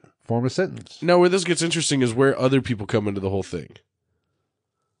barely form a sentence. Now, where this gets interesting is where other people come into the whole thing.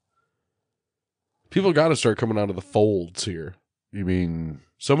 People got to start coming out of the folds here. You mean...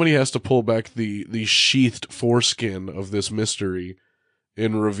 Somebody has to pull back the sheathed foreskin of this mystery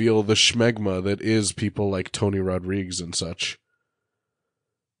and reveal the schmegma that is people like Tony Rodriguez and such.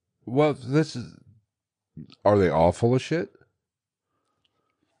 Well, are they all full of shit?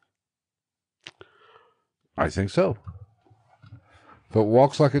 I think so. But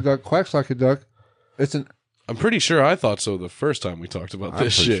walks like a duck, quacks like a duck. I'm pretty sure I thought so the first time we talked about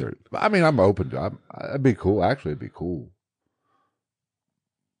this shit. Sure. I mean, I'm open to it. It'd be cool. Actually, it'd be cool.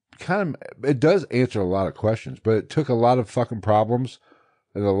 It does answer a lot of questions, but it took a lot of fucking problems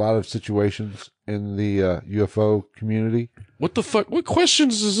and a lot of situations in the UFO community. What the fuck? What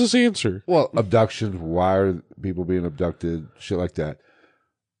questions does this answer? Well, abductions, why are people being abducted, shit like that.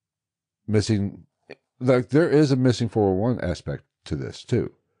 Missing, like there is a missing 401 aspect to this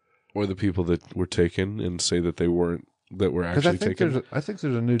too. Or the people that were taken and say that they weren't, that were actually taken. I think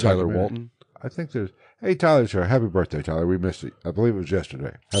there's a new Tyler Walton. I think there's... Hey, Tyler's here. Happy birthday, Tyler. We missed it. I believe it was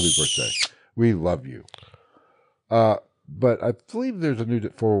yesterday. Happy birthday. We love you. But I believe there's a new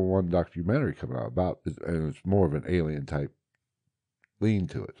 401 documentary coming out about, and it's more of an alien type lean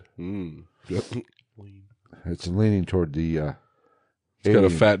to it. It's leaning toward the it's got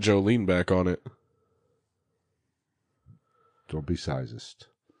a Fat Joe lean back on it. Don't be sizist.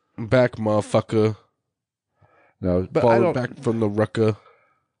 I'm back, motherfucker. No, but I don't... back from the rucka.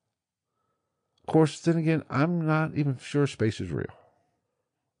 Of course, then again, I'm not even sure space is real.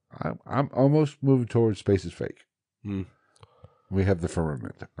 I'm almost moving towards space is fake. We have the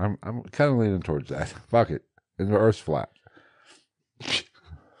firmament. I'm kind of leaning towards that. Fuck it. And the Earth's flat.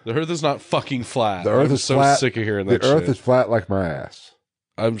 The Earth is not fucking flat. The Earth is flat. Sick of hearing that shit. The Earth is flat like my ass.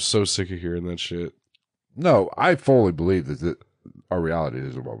 I'm so sick of hearing that shit. No, I fully believe that our reality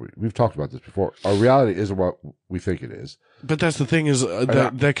isn't what we've talked about this before. Our reality isn't what we think it is. But that's the thing is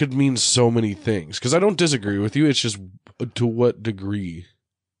that could mean so many things. Because I don't disagree with you. It's just to what degree.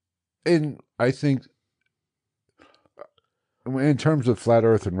 And I think in terms of flat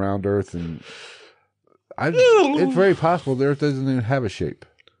Earth and round Earth, it's very possible the Earth doesn't even have a shape.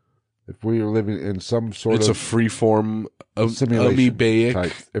 If we are living in some sort it's of... It's a free form of simulation amoebaic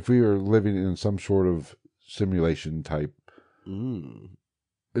type. If we are living in some sort of simulation type...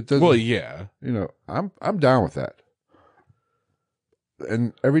 It doesn't... Well, yeah. You know, I'm down with that.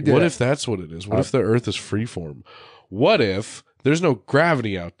 And every day... What if that's what it is? What if the Earth is freeform? What if there's no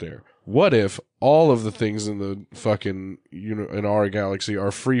gravity out there? What if all of the things in the fucking, in our galaxy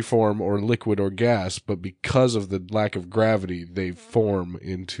are freeform or liquid or gas, but because of the lack of gravity, they form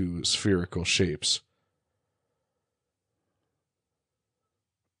into spherical shapes?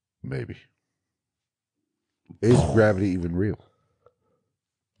 Maybe. Is gravity even real?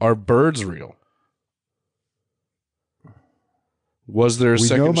 Are birds real? Was there a second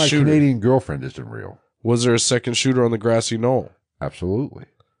shooter? We know my Canadian girlfriend isn't real. Was there a second shooter on the grassy knoll? Absolutely.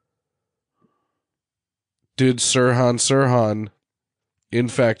 Did Sirhan, in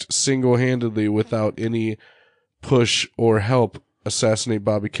fact, single-handedly, without any push or help, assassinate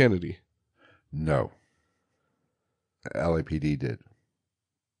Bobby Kennedy? No. LAPD did.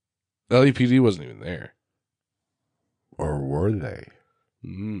 LAPD wasn't even there. Or were they?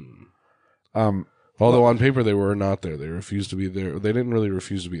 Although on paper they were not there. They refused to be there. They didn't really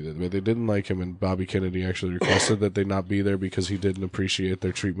refuse to be there, but they didn't like him, and Bobby Kennedy actually requested that they not be there because he didn't appreciate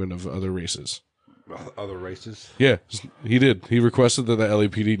their treatment of other races. Other races. Yeah, he did. He requested that the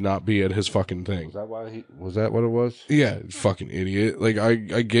LAPD not be at his fucking thing. Was that why was that what it was? Yeah, fucking idiot. Like, I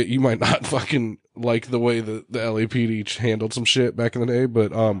get you might not fucking like the way that the LAPD handled some shit back in the day,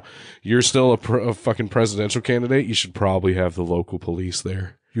 but you're still a fucking presidential candidate. You should probably have the local police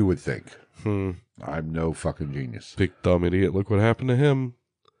there. You would think. I'm no fucking genius. Big dumb idiot. Look what happened to him.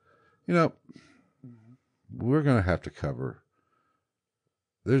 You know, we're going to have to cover.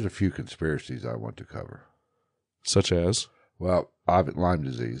 There's a few conspiracies I want to cover. Such as? Well, Lyme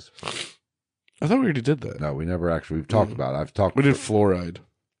disease. I thought we already did that. No, we never actually. We've talked about it. We did fluoride.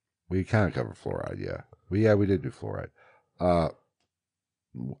 We kind of covered fluoride, yeah. We did do fluoride.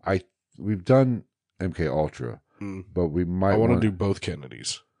 We've done MK Ultra, but we might. I want to do both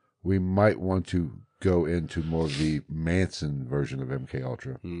Kennedys. We might want to go into more of the Manson version of MK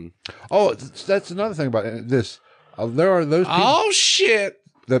Ultra. Oh, that's another thing about this. There are those people. Oh shit!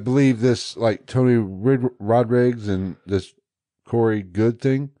 That believe this, like Tony Rodriguez and this Corey Good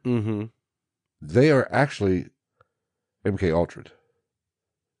thing, they are actually MK Ultra'd.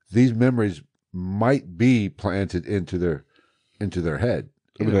 These memories might be planted into their head,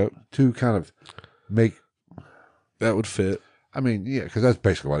 to kind of make that would fit. I mean, yeah, because that's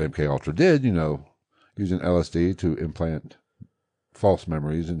basically what MK Ultra did. Using LSD to implant false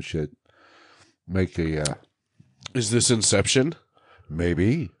memories and shit. Make a. Is this Inception?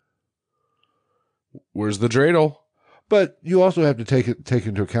 Maybe. Where's the dreidel? But you also have to take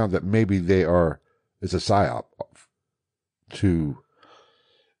into account that maybe it's a psyop to.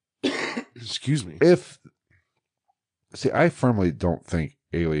 Excuse me. I firmly don't think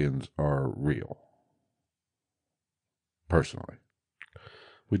aliens are real. Personally.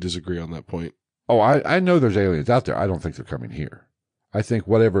 We disagree on that point. Oh, I know there's aliens out there. I don't think they're coming here. I think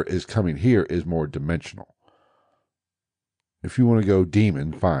whatever is coming here is more dimensional. If you want to go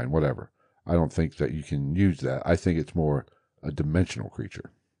demon, fine, whatever. I don't think that you can use that. I think it's more a dimensional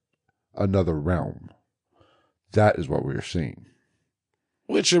creature. Another realm. That is what we're seeing.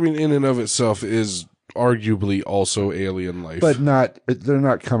 Which, I mean, in and of itself is arguably also alien life. But they're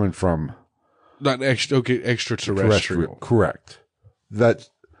not coming from... Not extraterrestrial. Correct.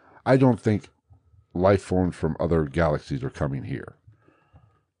 I don't think life forms from other galaxies are coming here.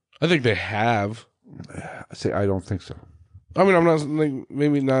 I think they have. I don't think so. I mean, I'm not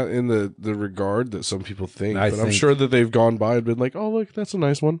maybe not in the regard that some people think, but I'm sure that they've gone by and been like, "Oh, look, that's a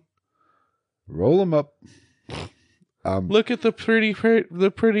nice one. Roll them up. Look at the pretty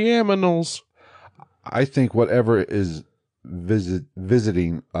aminals." I think whatever is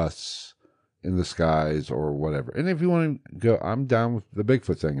visiting us in the skies or whatever, and if you want to go, I'm down with the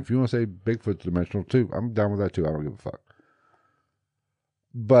Bigfoot thing. If you want to say Bigfoot's dimensional too, I'm down with that too. I don't give a fuck.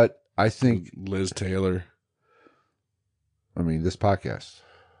 But I think Liz Taylor. I mean, this podcast.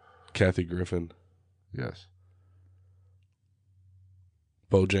 Kathy Griffin. Yes.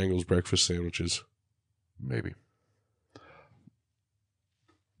 Bojangles breakfast sandwiches. Maybe.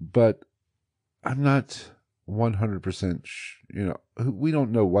 But I'm not 100% we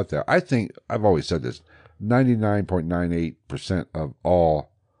don't know what they're. I think, I've always said this, 99.98% of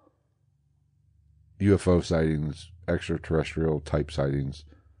all UFO sightings, extraterrestrial type sightings,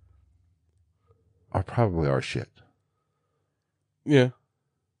 are probably our shit. Yeah.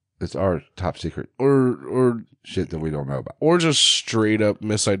 It's our top secret or shit that we don't know about. Or just straight up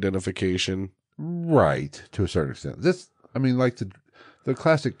misidentification. Right, to a certain extent. Like the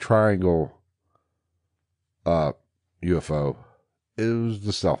classic triangle UFO, it was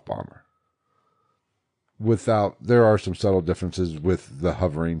the stealth bomber. There are some subtle differences with the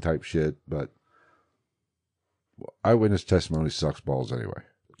hovering type shit, but eyewitness testimony sucks balls anyway.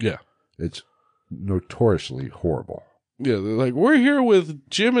 Yeah. It's notoriously horrible. Yeah, they're like, we're here with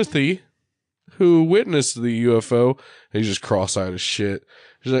Jimothy, who witnessed the UFO. And he's just cross-eyed as shit.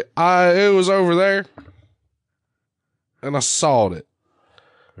 He's like, it was over there, and I saw it.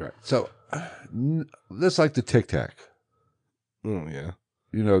 Right. So, that's like the Tic Tac. Oh, yeah.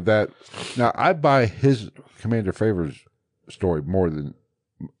 Now, I buy his Commander Favors story more than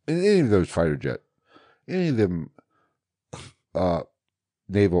any of those fighter jet, any of them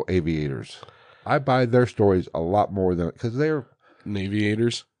naval aviators. I buy their stories a lot more than, because they're Naval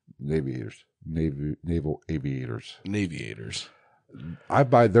aviators. I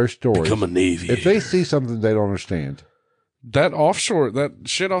buy their stories. Become a Navy. If they see something they don't understand. That offshore, that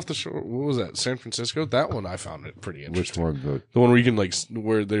shit off the shore, what was that, San Francisco? That one I found it pretty interesting. Which one? The one where you can,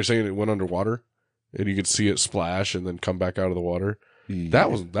 where they're saying it went underwater and you could see it splash and then come back out of the water. Yeah.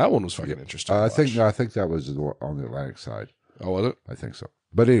 That one was fucking interesting. I think that was on the Atlantic side. Oh, was it? I think so.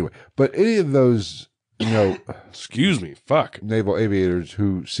 But anyway, any of those, excuse me, fuck, naval aviators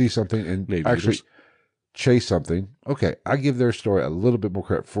who see something and actually chase something, okay, I give their story a little bit more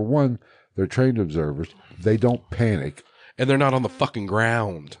credit. For one, they're trained observers. They don't panic. And they're not on the fucking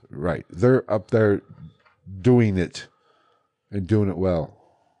ground. Right. They're up there doing it and doing it well.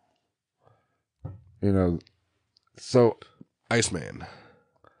 You know, so Iceman.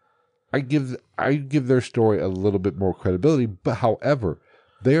 I give their story a little bit more credibility, but however,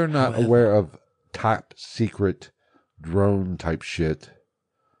 they are not aware of top secret drone type shit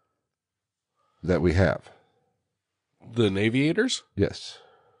that we have. The Naviators? Yes.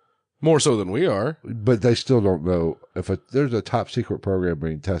 More so than we are. But they still don't know if there's a top secret program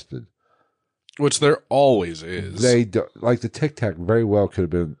being tested. Which there always is. They do, like the Tic Tac very well could have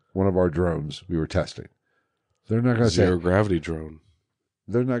been one of our drones we were testing. They're not going to say zero gravity drone.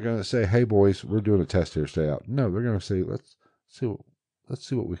 They're not going to say, "Hey boys, we're doing a test here. Stay out." No, they're going to say, "Let's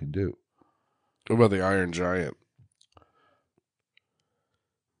see what we can do." What about the Iron Giant?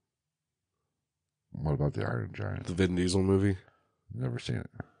 What about the Iron Giant? The Vin Diesel movie? Never seen it.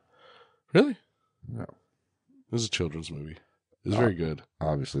 Really? No. This is a children's movie. It's very good.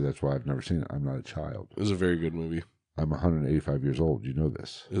 Obviously, that's why I've never seen it. I'm not a child. It was a very good movie. I'm 185 years old. You know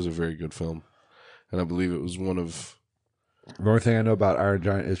this. It was a very good film. And I believe it was one of... The only thing I know about Iron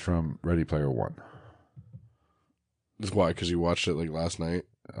Giant is from Ready Player One. Why? Because you watched it like last night?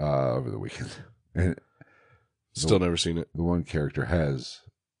 Over the weekend. And Still never seen it. the one character has...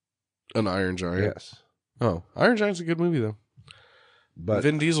 An Iron Giant? Yes. Oh, Iron Giant's a good movie, though. But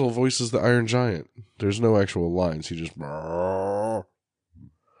Vin Diesel voices the Iron Giant. There's no actual lines. He just...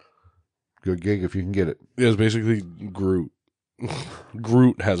 good gig if you can get it. Yeah, it's basically Groot.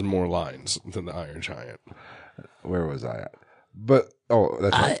 Groot has more lines than the Iron Giant. Where was I at? But,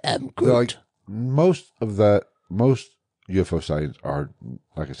 that's right. I am Groot. Like, most UFO sightings are,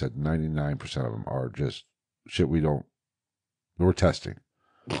 like I said, 99% of them are just shit we're testing.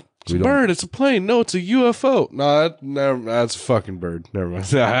 It's a bird. It's a plane. No, it's a UFO. No, that's a fucking bird. Never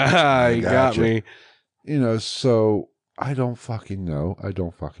mind. You got me. You know, so I don't fucking know. I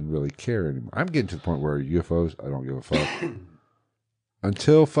don't fucking really care anymore. I'm getting to the point where UFOs, I don't give a fuck.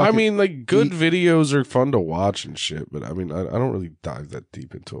 Until fucking... I mean, like, good videos are fun to watch and shit, but I mean, I don't really dive that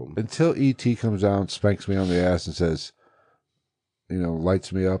deep into them. Until E.T. comes down, spanks me on the ass and says, you know,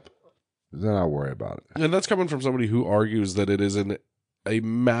 lights me up, then I'll worry about it. And that's coming from somebody who argues that it is a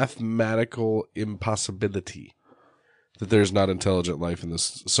mathematical impossibility that there's not intelligent life in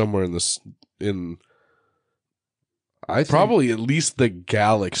this, somewhere in this, probably at least the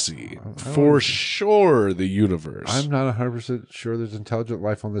galaxy, for sure the universe. I'm not 100% sure there's intelligent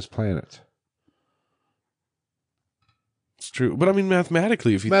life on this planet. It's true. But I mean,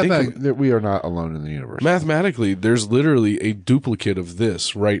 mathematically, if you think that we are not alone in the universe. Mathematically, there's literally a duplicate of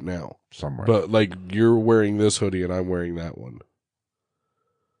this right now. Somewhere. But like, you're wearing this hoodie and I'm wearing that one.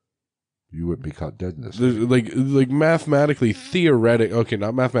 You wouldn't be caught dead in this. Like mathematically,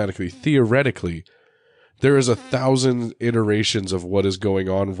 theoretically, there is 1,000 iterations of what is going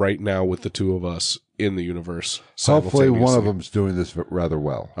on right now with the two of us in the universe. Hopefully one of them's doing this rather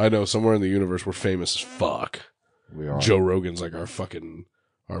well. I know, somewhere in the universe we're famous as fuck. We are. Joe Rogan's like our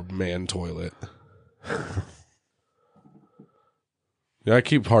man toilet. Yeah, I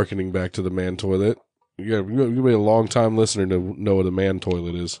keep hearkening back to the man toilet. You be a long time listener to know what a man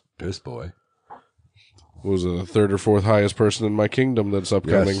toilet is. Piss boy was the third or fourth highest person in my kingdom that's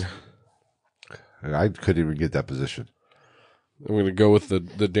upcoming. Yes. I couldn't even get that position. I'm going to go with the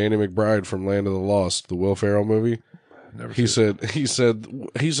Danny McBride from Land of the Lost, the Will Ferrell movie. He said,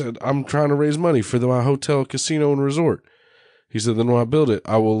 I'm trying to raise money for my hotel, casino, and resort. He said, then when I build it,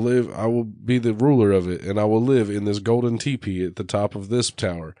 I will be the ruler of it, and I will live in this golden teepee at the top of this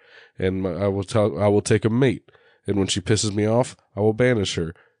tower, and I will take a mate, and when she pisses me off, I will banish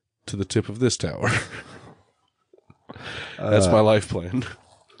her to the tip of this tower. That's my life plan.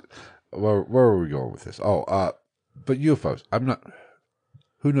 Where are we going with this? But UFOs, I'm not...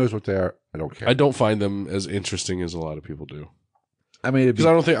 Who knows what they are? I don't care. I don't find them as interesting as a lot of people do. I mean,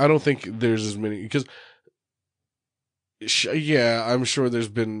 because I don't think there's as many. Because yeah, I'm sure there's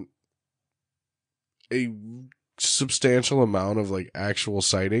been a substantial amount of like actual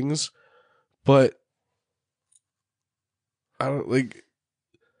sightings, but I don't like.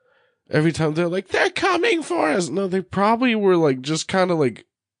 Every time they're like, they're coming for us. No, they probably were like just kind of like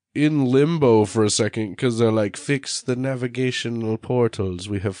in limbo for a second because they're like, fix the navigational portals.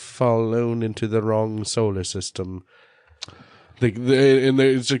 We have fallen into the wrong solar system.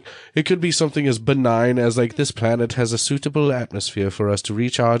 It's like, it could be something as benign as like, this planet has a suitable atmosphere for us to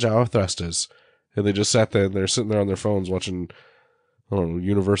recharge our thrusters. And they just sat there and they're sitting there on their phones watching, I don't know,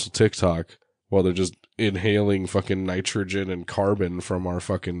 Universal TikTok while they're just inhaling fucking nitrogen and carbon from our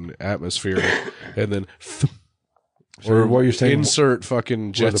fucking atmosphere, and then So what you're saying? insert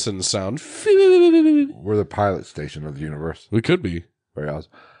fucking Jetson sound. We're the pilot station of the universe. We could be. Very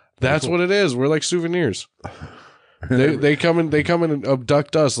awesome. That's what it is. We're like souvenirs. They come and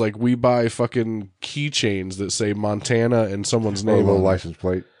abduct us like we buy fucking keychains that say Montana and someone's Or a name little on it. license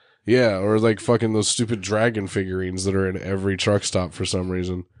plate. Yeah, or like fucking those stupid dragon figurines that are in every truck stop for some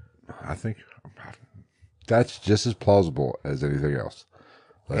reason. I think that's just as plausible as anything else.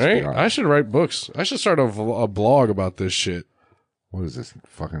 Let's Right? be honest. I should write books. I should start a blog about this shit. What is this?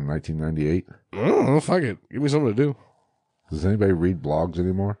 Fucking 1998? I don't know. Fuck it. Give me something to do. Does anybody read blogs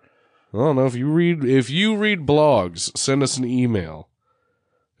anymore? I don't know. If you read blogs, send us an email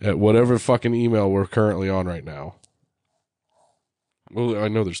at whatever fucking email we're currently on right now. Well, I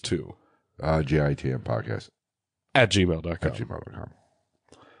know there's two. GITM podcast At gmail.com. at gmail.com.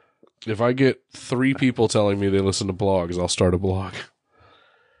 If I get 3 people telling me they listen to blogs, I'll start a blog.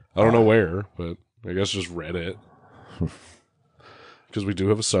 I don't know where, but I guess just Reddit. Because we do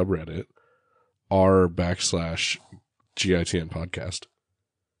have a subreddit. r/GITN podcast.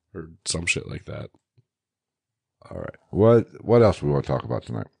 Or some shit like that. All right. What else we want to talk about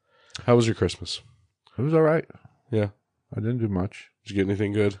tonight? How was your Christmas? It was all right. Yeah. I didn't do much. Did you get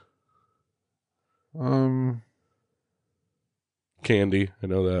anything good? Um, Candy. I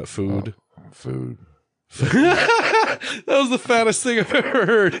know that. Food. food. That was the fattest thing I've ever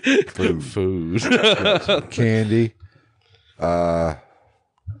heard. Food. Candy. No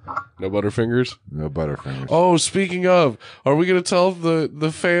Butterfingers? No Butterfingers. Oh, speaking of, are we going to tell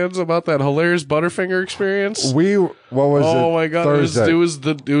the fans about that hilarious Butterfinger experience? What was it? Oh my god! Thursday.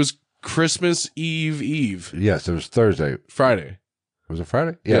 It was Christmas Eve. Yes, it was Thursday. Friday. Was it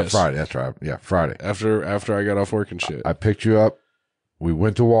Friday? Yeah, Yes. Friday. That's right. Yeah, Friday. After I got off work and shit. I picked you up. We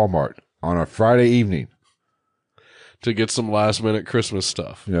went to Walmart on a Friday evening. To get some last minute Christmas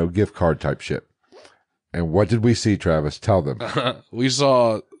stuff. You know, gift card type shit. And what did we see, Travis? Tell them. We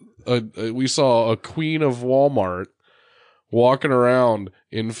saw a queen of Walmart walking around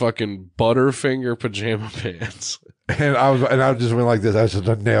in fucking Butterfinger pajama pants. And I just went like this. I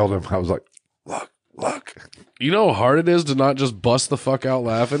just nailed him. I was like, look. You know how hard it is to not just bust the fuck out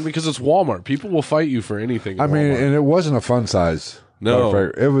laughing? Because it's Walmart. People will fight you for anything. I mean, Walmart. and it wasn't a fun size. No.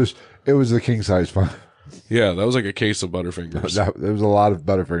 Butterfinger. It was the king size fun. Yeah, that was like a case of Butterfingers. There was a lot of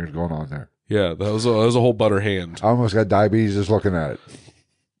Butterfingers going on there. Yeah, that was a whole butter hand. I almost got diabetes just looking at it.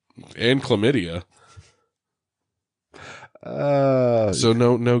 And chlamydia. So So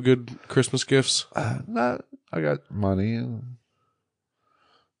no good Christmas gifts? not. I got money and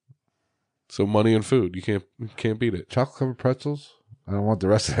So money and food. You can't beat it. chocolate covered pretzels. I don't want the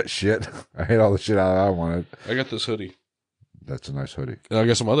rest of that shit. I hate all the shit I wanted. I got this hoodie. That's a nice hoodie. And I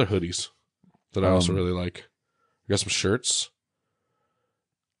got some other hoodies that I also really like. I got some shirts.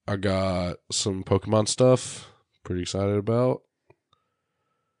 I got some Pokemon stuff. Pretty excited about.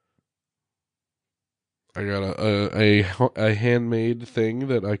 I got a handmade thing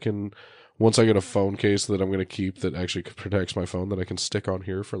that I can, once I get a phone case that I'm going to keep that actually protects my phone that I can stick on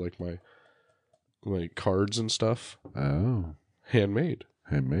here for like my cards and stuff. Oh, Handmade.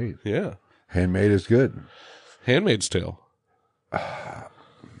 handmade. Yeah. Handmade is good. Handmaid's Tale.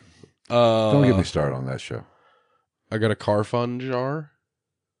 Don't get me started on that show. I got a car fun jar.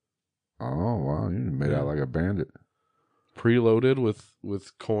 Oh wow, you made out like a bandit. Preloaded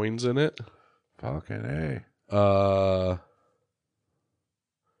with coins in it. Fucking A.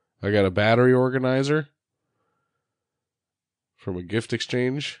 I got a battery organizer from a gift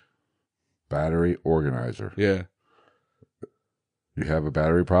exchange. Battery organizer. Yeah. You have a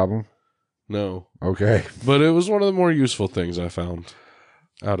battery problem? No. Okay. But it was one of the more useful things I found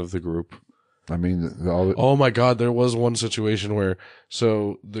out of the group. I mean, all the, Oh my God, there was one situation where,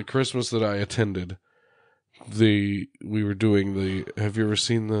 so the Christmas that I attended, we were doing have you ever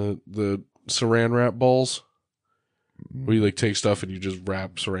seen the saran wrap balls? Where you like take stuff and you just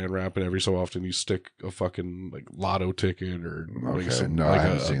wrap saran wrap, and every so often you stick a fucking like lotto ticket or Okay. like some No, I like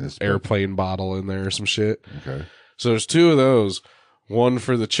haven't a seen this, but- airplane bottle in there or some shit. okay. So there's 2 of those, one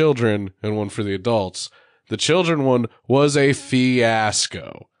for the children and one for the adults. The children one was a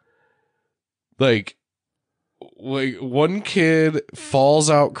fiasco. Like one kid falls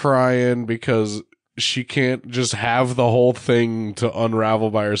out crying because she can't just have the whole thing to unravel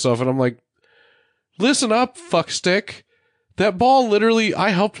by herself. And I'm like, listen up, fuckstick. That ball literally, I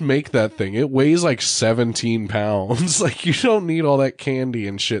helped make that thing. It weighs like 17 pounds. Like, you don't need all that candy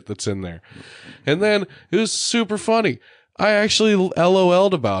and shit that's in there. And then it was super funny. I actually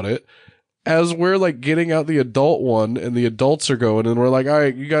LOL'd about it. as we're like getting out the adult one and the adults are going and we're like, all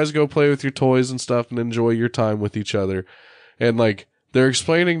right, you guys go play with your toys and stuff and enjoy your time with each other. And like, they're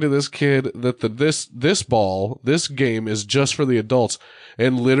explaining to this kid that this game is just for the adults.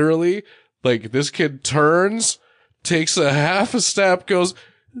 And literally, like, this kid turns, takes a half a step, goes,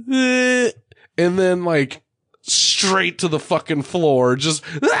 and then like straight to the fucking floor, just,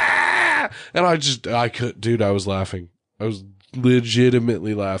 ah! And I couldn't, dude, I was laughing. I was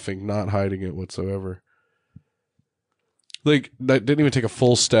legitimately laughing, not hiding it whatsoever. Like, that didn't even take a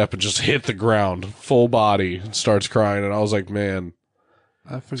full step and just hit the ground, full body, and starts crying. And I was like, man,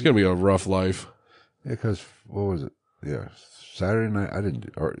 it's going to be a rough life. Yeah, because, what was it? Yeah, Saturday night,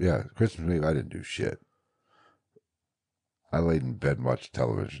 Christmas Eve, I didn't do shit. I laid in bed and watched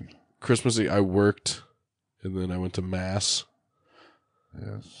television. Christmas Eve, I worked, and then I went to Mass.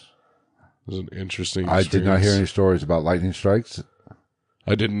 Yes. It was an interesting experience. I did not hear any stories about lightning strikes.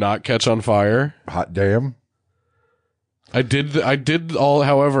 I did not catch on fire. Hot damn. I did all,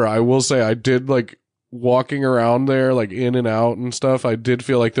 however, I will say I did, like, walking around there, like, in and out and stuff, I did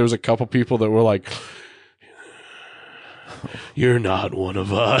feel like there was a couple people that were like, you're not one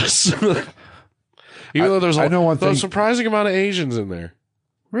of us. Even though there's a surprising amount of Asians in there.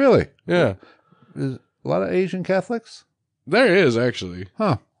 Really? Yeah. Is a lot of Asian Catholics? There is, actually.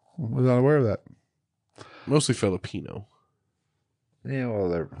 Huh. I was not aware of that. Mostly Filipino. Yeah,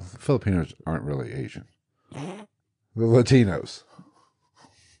 well, Filipinos aren't really Asian. The Latinos.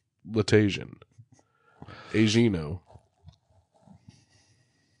 Latasian. Asiano.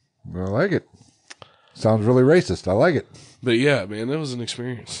 I like it. Sounds really racist. I like it. But yeah, man, that was an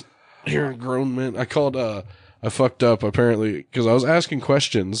experience. Hearing grown men. I fucked up, apparently, because I was asking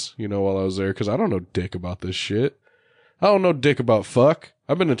questions, while I was there, because I don't know dick about this shit. I don't know dick about fuck.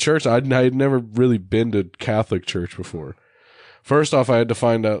 I've been to church. I had never really been to Catholic church before. First off, I had to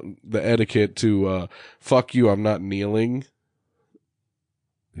find out the etiquette to, fuck you, I'm not kneeling.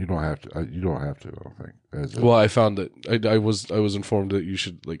 You don't have to. You don't have to, I don't think. Well, I found that I was informed that you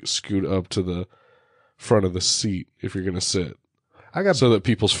should, like, scoot up to the front of the seat if you're going to sit. So that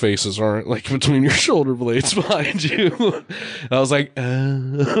people's faces aren't, like, between your shoulder blades behind you. I was like,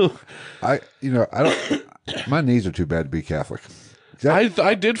 I don't, my knees are too bad to be Catholic.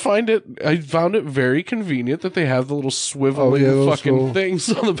 I did find it, I found it very convenient that they have the little swiveling fucking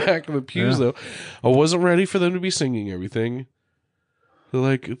things on the back of the pews, though. I wasn't ready for them to be singing everything. They're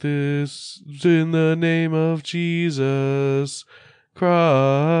like, this in the name of Jesus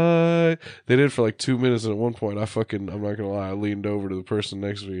cry. They did for like 2 minutes, and at one point I'm not gonna lie, I leaned over to the person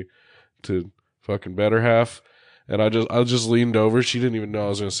next to me, to fucking better half, and I just leaned over. She didn't even know I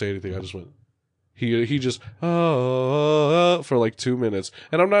was gonna say anything. I just went, he just for like 2 minutes.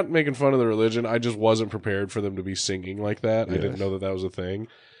 And I'm not making fun of the religion, I just wasn't prepared for them to be singing like that. Yes. I didn't know that was a thing,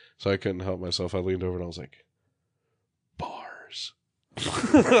 so I couldn't help myself. I leaned over and I was like, bars.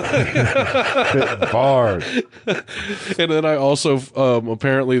 Bars. And then I also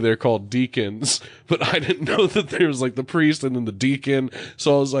apparently they're called deacons, but I didn't know that there was like the priest and then the deacon,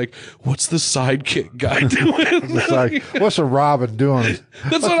 so I was like, what's the sidekick guy doing? What's a Robin doing?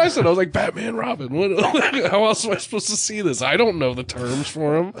 That's what I said. I was like, Batman Robin, how else am I supposed to see this? I don't know the terms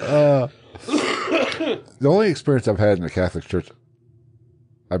for him. The only experience I've had in the Catholic Church,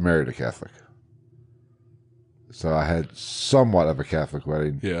 I married a Catholic. So I had somewhat of a Catholic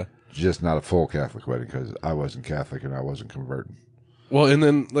wedding. Yeah. Just not a full Catholic wedding because I wasn't Catholic and I wasn't converting. Well, and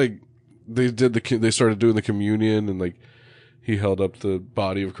then like they started doing the communion and like he held up the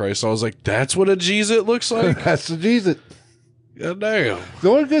body of Christ. So I was like, that's what a Jesus looks like? That's a Jesus. God damn. The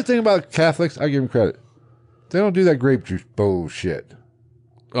only good thing about Catholics, I give them credit. They don't do that grape juice bullshit.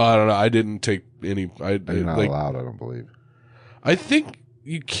 Oh, I don't know. I didn't take any. You're not allowed, I don't believe. I think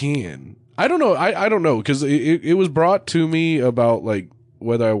you can. I don't know. I don't know because it was brought to me about like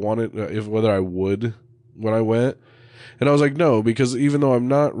whether I wanted, whether I would when I went, and I was like no, because even though I'm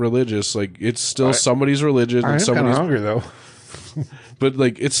not religious, like it's still somebody's religion. I'm kind of hungry though. But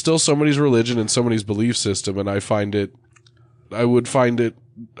like it's still somebody's religion and somebody's belief system, and I would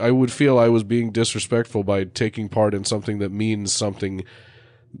feel I was being disrespectful by taking part in something that means something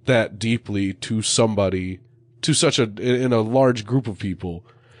that deeply to somebody, in a large group of people.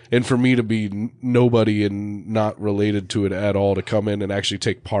 And for me to be nobody and not related to it at all to come in and actually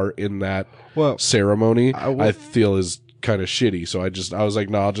take part in that ceremony, I feel is kind of shitty. So I was like,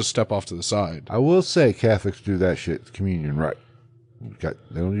 no, I'll just step off to the side. I will say Catholics do that shit, communion, right. They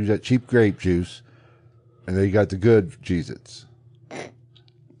don't use that cheap grape juice, and they got the good Jesus.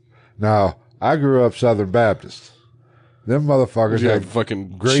 Now, I grew up Southern Baptist. Them motherfuckers had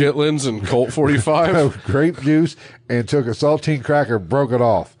fucking chitlins and Colt 45. Grape juice and took a saltine cracker, broke it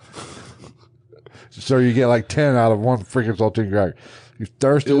off. So you get like 10 out of one freaking saltine cracker. You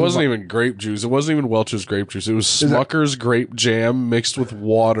thirsty. It wasn't even grape juice. It wasn't even Welch's grape juice. It was Smucker's grape jam mixed with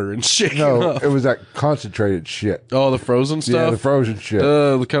water and shaken No, up. it was that concentrated shit. Oh, the frozen stuff? Yeah, the frozen shit.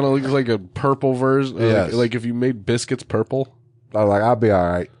 It kind of looks like a purple version. Yes. Like if you made biscuits purple. I was like, I'll be all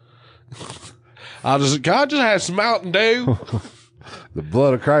right. I just had some Mountain Dew. The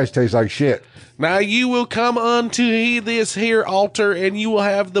blood of Christ tastes like shit. Now you will come unto this here altar, and you will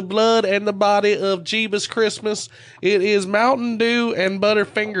have the blood and the body of Jeebus Christmas. It is Mountain Dew and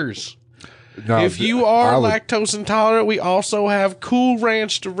Butterfingers. No, If you are lactose intolerant, we also have Cool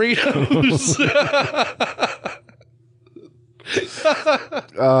Ranch Doritos.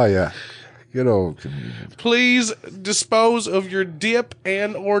 Oh, yeah. Good old communion. Please dispose of your dip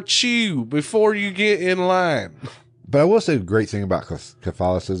and or chew before you get in line. But I will say the great thing about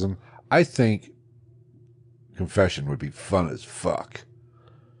Catholicism, I think confession would be fun as fuck.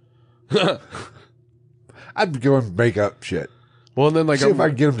 I'd go and make up shit. Well, and then like See if I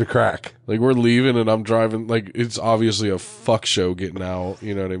can get them to crack. like we're leaving and I'm driving, like it's obviously a fuck show getting out,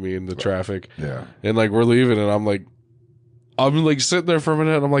 you know what I mean, the traffic. Yeah. And like we're leaving and I'm like sitting there for a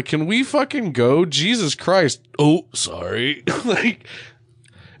minute and I'm like, can we fucking go? Jesus Christ. Oh, sorry. Like,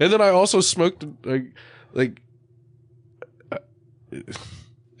 and then I also smoked like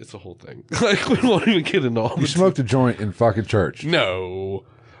it's a whole thing. Like we won't even get into all You smoked a joint in fucking church. No.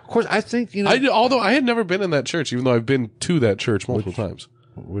 Of course, I think, you know. Although I had never been in that church, even though I've been to that church multiple times.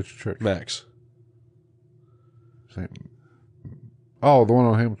 Which church? Max. Oh, the one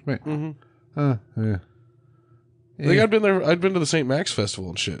on Hamilton Street. Mm-hmm. Yeah. I think I'd been to the St. Max Festival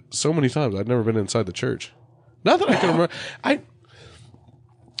and shit so many times. I'd never been inside the church. Not that I can remember.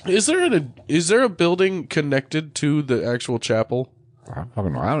 Is there a building connected to the actual chapel? I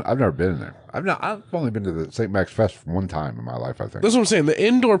don't know. I've never been in there. I've only been to the St. Max Fest one time in my life, I think. That's what I'm saying. The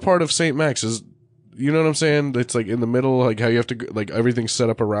indoor part of St. Max is, you know what I'm saying? It's like in the middle, like how you have to, like everything's set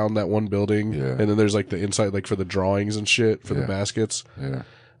up around that one building. Yeah. And then there's like the inside, like for the drawings and shit, for the baskets. Yeah.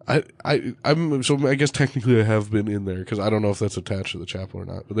 So I guess technically I have been in there because I don't know if that's attached to the chapel or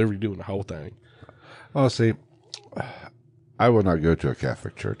not, but they're redoing the whole thing. Oh, see, I will not go to a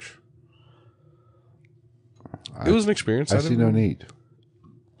Catholic church. It was an experience. I see no need.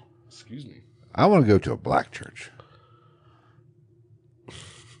 Excuse me. I want to go to a black church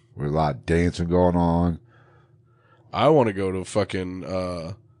with a lot of dancing going on. I want to go to fucking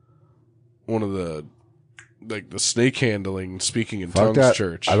one of the like the snake handling, speaking in Fuck tongues that.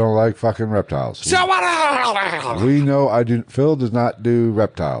 church. I don't like fucking reptiles. We know I do. Phil does not do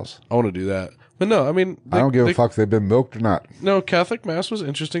reptiles. I want to do that, but no, I mean, I don't give a fuck if they've been milked or not. No, Catholic Mass was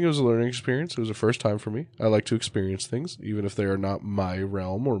interesting. It was a learning experience. It was a first time for me. I like to experience things, even if they are not my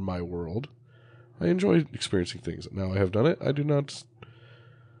realm or my world. I enjoy experiencing things. Now I have done it. I do not.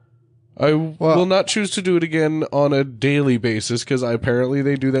 I will not choose to do it again on a daily basis because apparently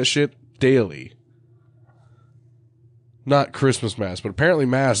they do that shit daily. Not Christmas Mass, but apparently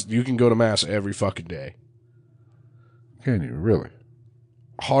Mass, you can go to Mass every fucking day. Can you really?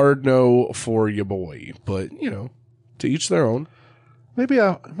 Hard no for your boy, but you know, to each their own. Maybe I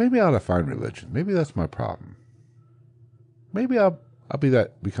ought to find religion. Maybe that's my problem. Maybe I'll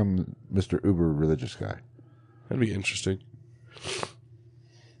become Mr. Uber religious guy. That'd be interesting.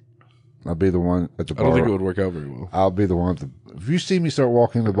 I'll be the one at the bar. I don't think it would work out very well. I'll be the one if you see me start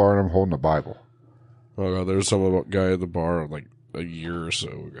walking in the bar and I'm holding a Bible. Oh god, there was some guy at the bar like a year or so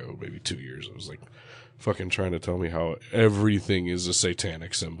ago, maybe 2 years. I was like fucking trying to tell me how everything is a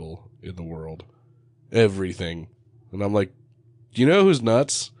satanic symbol in the world. Everything. And I'm like, you know who's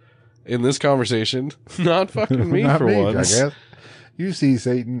nuts in this conversation? Not fucking me Not for me, once. I guess. You see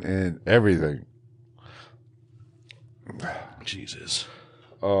Satan and everything. Jesus.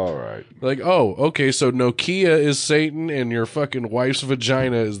 All right. Like, oh, okay, so Nokia is Satan and your fucking wife's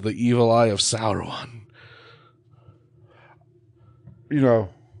vagina is the evil eye of Sauron. You know,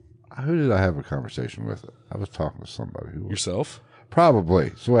 who did I have a conversation with? I was talking to somebody who Yourself? probably.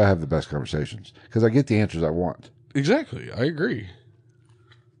 It's the way I have the best conversations because I get the answers I want. Exactly. I agree.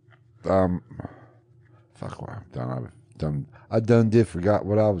 Fuck what I've done. Did forgot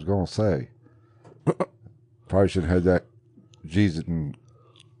what I was gonna say. Probably should have had that Jesus and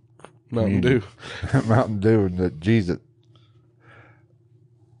Mountain Dew. Mountain Dew and the Jesus.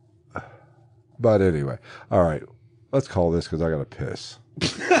 But anyway, all right. Let's call this because I got to piss.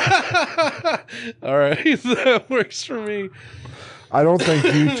 All right, that works for me. I don't think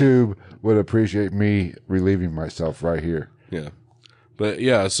YouTube would appreciate me relieving myself right here. Yeah, but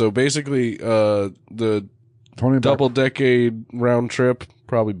yeah. So basically, the Tony double-decade round trip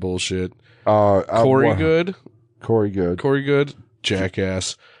probably bullshit. Corey Good, Corey Good,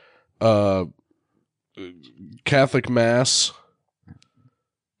 jackass. Catholic Mass.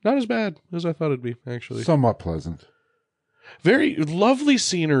 Not as bad as I thought it'd be, actually. Somewhat pleasant. Very lovely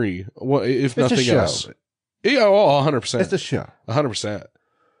scenery, if nothing a show. else. Yeah, 100%. It's a show. 100%.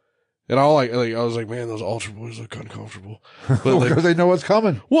 And I was like, man, those altar boys look uncomfortable. But Because they know what's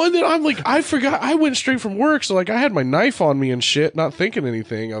coming. well, and then I'm like, I forgot. I went straight from work, so like I had my knife on me and shit, not thinking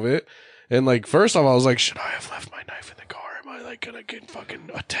anything of it. And like, first off, I was like, should I have left my knife in the car? Am I like gonna get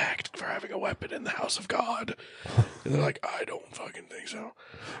fucking attacked for having a weapon in the house of God? And they're like, I don't fucking think so.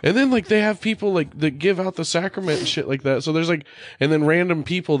 And then like they have people like that give out the sacrament and shit like that. So there's like, and then random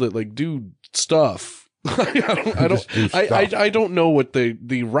people that like do stuff. I don't know what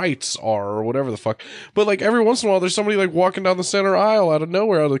the rites are or whatever the fuck, but like every once in a while there's somebody like walking down the center aisle out of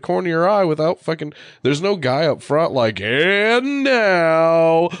nowhere, out of the corner of your eye, without fucking, there's no guy up front like, and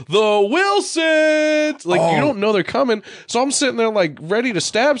now the Wilsons, like you don't know they're coming, so I'm sitting there like ready to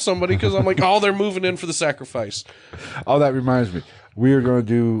stab somebody because I'm like, oh, they're moving in for the sacrifice. Oh, that reminds me, we are going to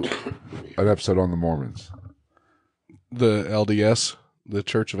do an episode on the Mormons, The LDS, the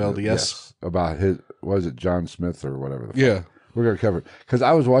Church of LDS. Yes, about his, was it John Smith or whatever the fuck? Yeah. We're going to cover it. Because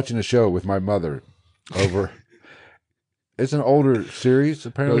I was watching a show with my mother over, it's an older series,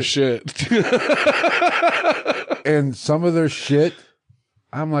 apparently. Oh, shit. And some of their shit,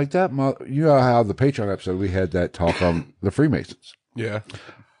 I'm like, that you know how the Patreon episode, we had that talk on the Freemasons. Yeah.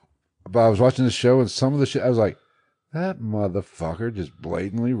 But I was watching the show, and some of the shit, I was like, that motherfucker just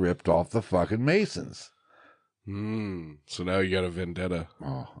blatantly ripped off the fucking Masons. So now you got a vendetta.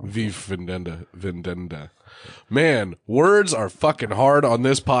 Oh, Vive vendetta. Vendetta. Man, words are fucking hard on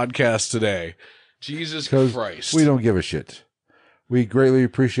this podcast today. Jesus Christ. We don't give a shit. We greatly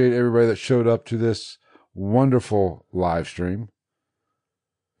appreciate everybody that showed up to this wonderful live stream.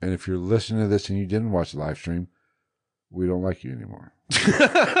 And if you're listening to this and you didn't watch the live stream, we don't like you anymore.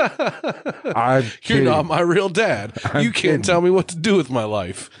 You're not my real dad. I'm you can't kidding. tell me what to do with my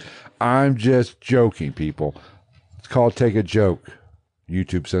life. I'm just joking, people. It's called Take a Joke.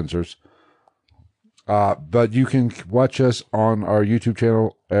 YouTube censors. But you can watch us on our YouTube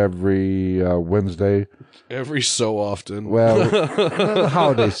channel every Wednesday. Every so often. Well, the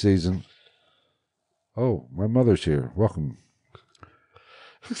holiday season. Oh, my mother's here. Welcome.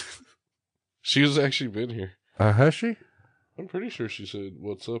 She's actually been here. Has she? I'm pretty sure she said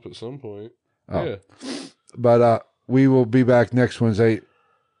what's up at some point. Oh. Yeah. But we will be back next Wednesday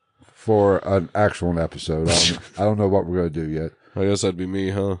for an actual episode. I don't know what we're going to do yet. I guess that'd be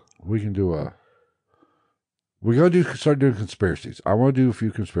me, huh? We can do we're going to start doing conspiracies. I want to do a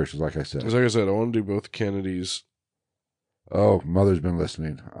few conspiracies, like I said. Like I said, I want to do both Kennedys. Oh, mother's been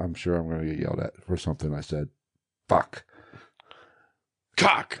listening. I'm sure I'm going to get yelled at for something I said. Fuck.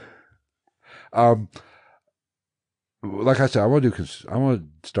 Cock. Like I said, I want to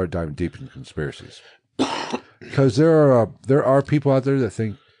start diving deep into conspiracies. Because there are people out there that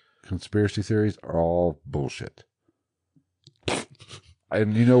think conspiracy theories are all bullshit.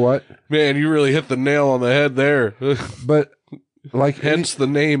 And you know what? Man, you really hit the nail on the head there. But like hence the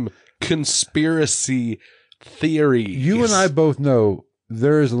name conspiracy theory. You and I both know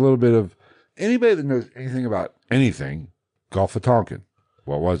there is a little bit of anybody that knows anything about anything, Gulf of Tonkin.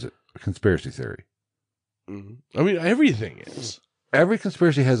 What was it? A conspiracy theory. Mm-hmm. I mean, everything is. Every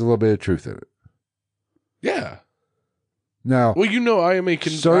conspiracy has a little bit of truth in it. Yeah. Now, well, you know, I am a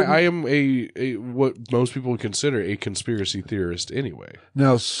what most people would consider a conspiracy theorist anyway.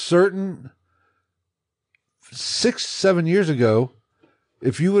 Now, certain 6-7 years ago,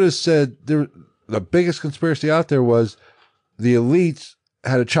 if you would have said the biggest conspiracy out there was the elites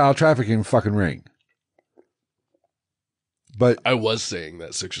had a child trafficking fucking ring. But I was saying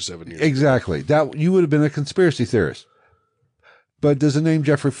that 6 or 7 years exactly. That you would have been a conspiracy theorist. But does the name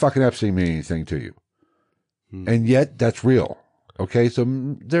Jeffrey fucking Epstein mean anything to you? And yet, that's real. Okay, so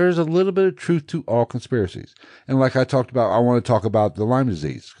there's a little bit of truth to all conspiracies. And like I talked about, I want to talk about the Lyme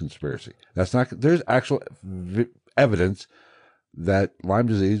disease conspiracy. There's actual evidence that Lyme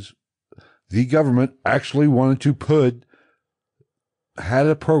disease, the government actually wanted to had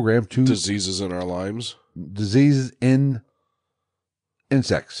a program to... Diseases in our limes? Diseases in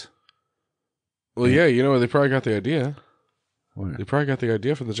insects. Well, yeah, you know, they probably got the idea. What? They probably got the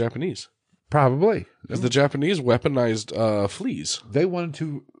idea from the Japanese. Probably. Because the Japanese weaponized fleas. They wanted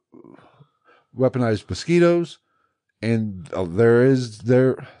to weaponize mosquitoes, and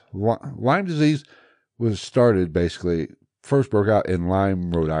Lyme disease was started basically, first broke out in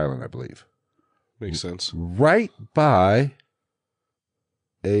Lyme, Rhode Island, I believe. Makes sense. Right by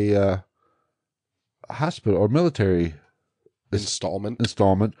a hospital or military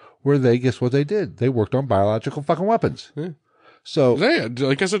installment where guess what they did? They worked on biological fucking weapons. Yeah. So Yeah,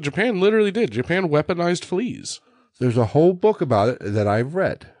 like I said, Japan literally did. Japan weaponized fleas. there's a whole book about it that I've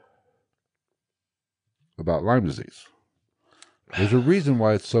read about Lyme disease. There's a reason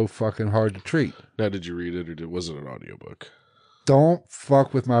why it's so fucking hard to treat. Now, did you read it, or was it an audiobook? Don't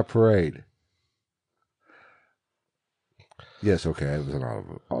fuck with my parade. Yes, okay, it was an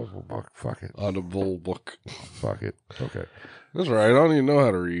audible book. Fuck it. Audible book. Fuck it. Okay. That's right. I don't even know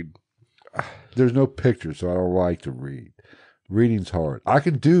how to read. There's no picture, so I don't like to read. Reading's hard. I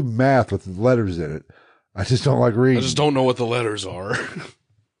can do math with letters in it. I just don't like reading. I just don't know what the letters are.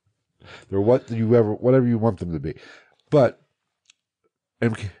 They're whatever you want them to be. But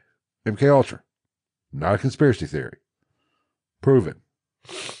MK Ultra, not a conspiracy theory. Proven.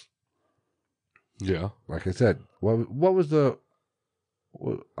 Yeah. Like I said, what was the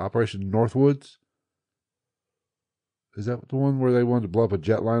Operation Northwoods? Is that the one where they wanted to blow up a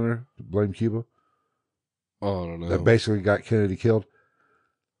jetliner to blame Cuba? Oh, I don't know. That basically got Kennedy killed?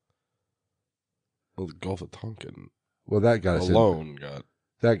 Well, the Gulf of Tonkin Well, that got us alone got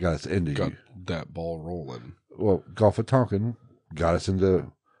us into got that ball rolling. Well, Gulf of Tonkin got us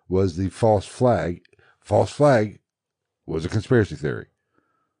into was the false flag. False flag was a conspiracy theory.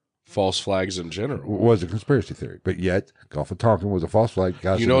 False flags in general. Was a conspiracy theory. But yet, Gulf of Tonkin was a false flag.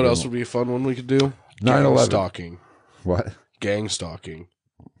 You know what else would be a fun one we could do? 9/11. Gang stalking. What? Gang stalking.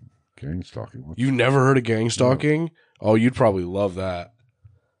 Gang stalking. What? You never heard of gang stalking? No. Oh, you'd probably love that.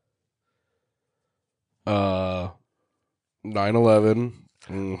 9/11.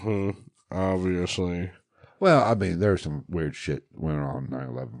 Obviously. Well, I mean, there's some weird shit went on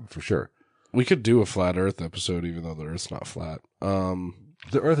 9/11 for sure. We could do a flat Earth episode, even though the Earth's not flat.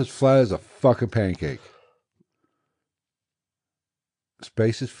 The Earth is flat as a fucking pancake.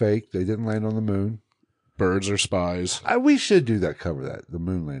 Space is fake. They didn't land on the moon. Birds are spies. We should cover that, the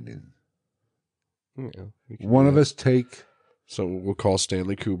moon landing. Yeah, one of us take... So we'll call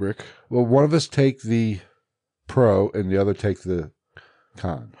Stanley Kubrick. Well, one of us take the pro and the other take the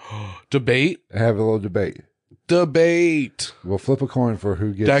con. Debate? Have a little debate. Debate. We'll flip a coin for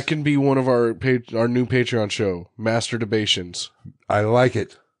who gets... That can be one of our new Patreon show, Master Debations. I like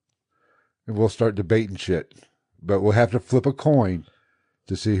it. And we'll start debating shit. But we'll have to flip a coin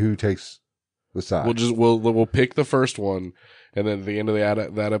to see who takes the side. We'll pick the first one, and then at the end of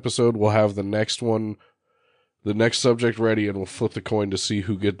that episode, we'll have the next one, the next subject ready, and we'll flip the coin to see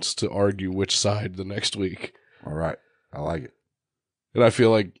who gets to argue which side the next week. All right. I like it. And I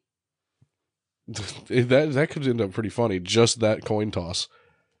feel like that could end up pretty funny, just that coin toss.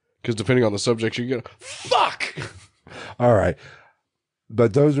 Because depending on the subject, you get, fuck! All right.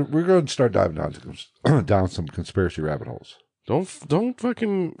 But we're going to start diving down some conspiracy rabbit holes. Don't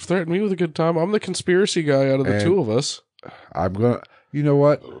fucking threaten me with a good time. I'm the conspiracy guy out of the two of us. I'm going to, you know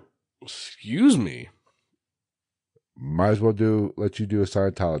what? Excuse me. Might as well let you do a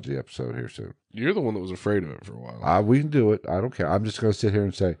Scientology episode here soon. You're the one that was afraid of it for a while. We can do it. I don't care. I'm just going to sit here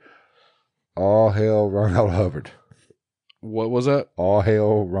and say, all hail Ron L. Hubbard. What was that? All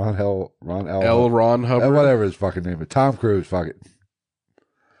hail Ron L. Ron Hubbard? Whatever his fucking name is. Tom Cruise, fuck it.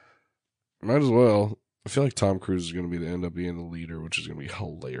 Might as well. I feel like Tom Cruise is going to end up being the leader, which is going to be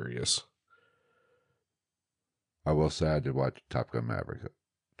hilarious. I will say I did watch Top Gun Maverick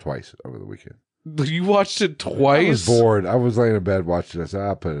twice over the weekend. You watched it twice? I was bored. I was laying in bed watching it. I said,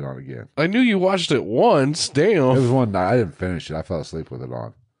 I'll put it on again. I knew you watched it once. Damn. It was one night. I didn't finish it. I fell asleep with it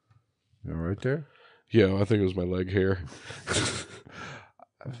on. You know, right there? Yeah, I think it was my leg hair.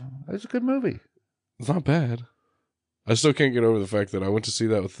 It's a good movie. It's not bad. I still can't get over the fact that I went to see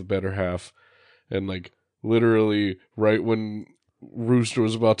that with the better half, and like literally right when Rooster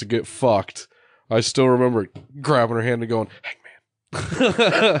was about to get fucked, I still remember grabbing her hand and going,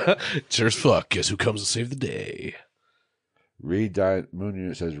 "Hangman, sure as fuck. Guess who comes to save the day?" Moon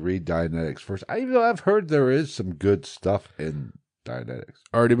Unit says read Dianetics first. Even though I've heard there is some good stuff in Dianetics.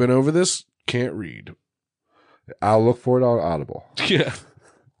 Already been over this. Can't read. I'll look for it on Audible. Yeah.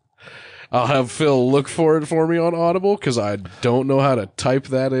 I'll have Phil look for it for me on Audible because I don't know how to type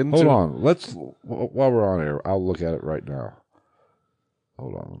that into. Hold on. While we're on air, I'll look at it right now.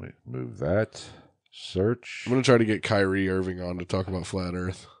 Hold on. Let me move that. Search. I'm going to try to get Kyrie Irving on to talk about Flat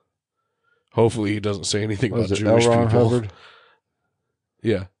Earth. Hopefully he doesn't say anything about Jewish L. Ron people. Hubbard?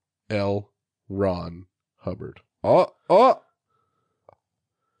 Yeah. L. Ron Hubbard. Yeah.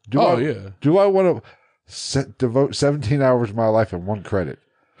 Do I want to devote 17 hours of my life in one credit?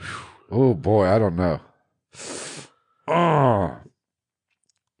 Oh, boy, I don't know. I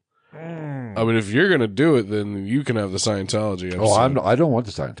mean, if you're going to do it, then you can have the Scientology episode. I don't want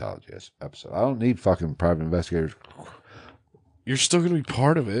the Scientology episode. I don't need fucking private investigators. You're still going to be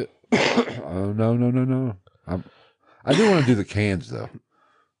part of it. Oh, no. I do want to do the cans though.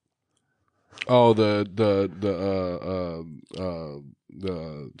 Oh, the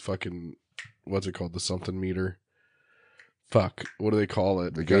fucking, what's it called? The something meter. Fuck. What do they call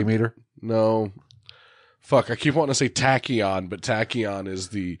it? The gay meter? No. Fuck. I keep wanting to say tachyon, but tachyon is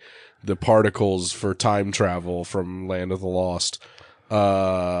the particles for time travel from Land of the Lost.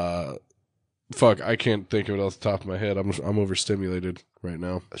 Fuck. I can't think of it off the top of my head. I'm overstimulated right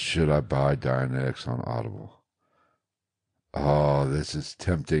now. Should I buy Dianetics on Audible? Oh, this is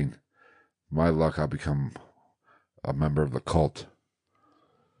tempting. My luck, I'll become a member of the cult.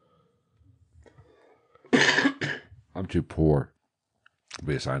 I'm too poor to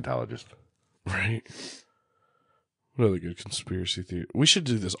be a Scientologist. Right. What other good conspiracy theory? We should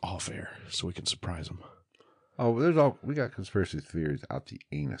do this off air so we can surprise them. Oh, we got conspiracy theories out the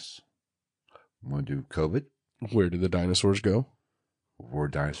anus. Want to do COVID? Where did the dinosaurs go? Were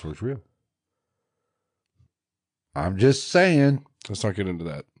dinosaurs real? I'm just saying. Let's not get into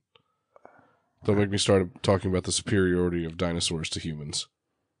that. Don't make me start talking about the superiority of dinosaurs to humans.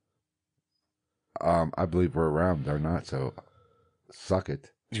 I believe we're around. They're not, so suck it.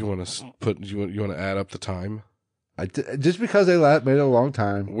 You want to put? You want to add up the time? Just because they made it a long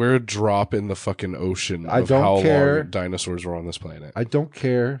time. We're a drop in the fucking ocean I of don't how care. long dinosaurs were on this planet. I don't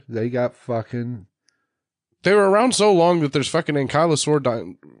care. They got fucking. They were around so long that there's fucking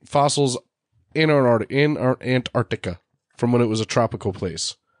ankylosaur fossils in Antarctica from when it was a tropical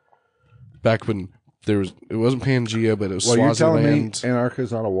place. Back when it wasn't Pangea, but it was Well, you're telling me Swaziland.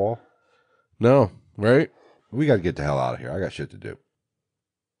 Antarctica's not a wall? No, right? We got to get the hell out of here. I got shit to do.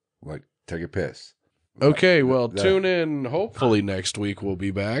 Like, take a piss. Okay, well, tune in. Hopefully next week we'll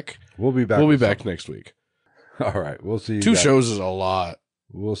be back. We'll be back. We'll be back next week. All right. We'll see you Two guys. shows is a lot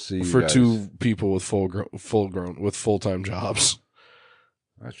We'll see you for guys. two people with full-time jobs.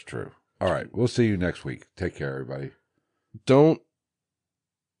 That's true. All right. We'll see you next week. Take care, everybody. Don't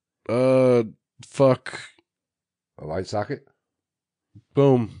fuck. A light socket?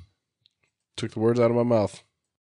 Boom. Took the words out of my mouth.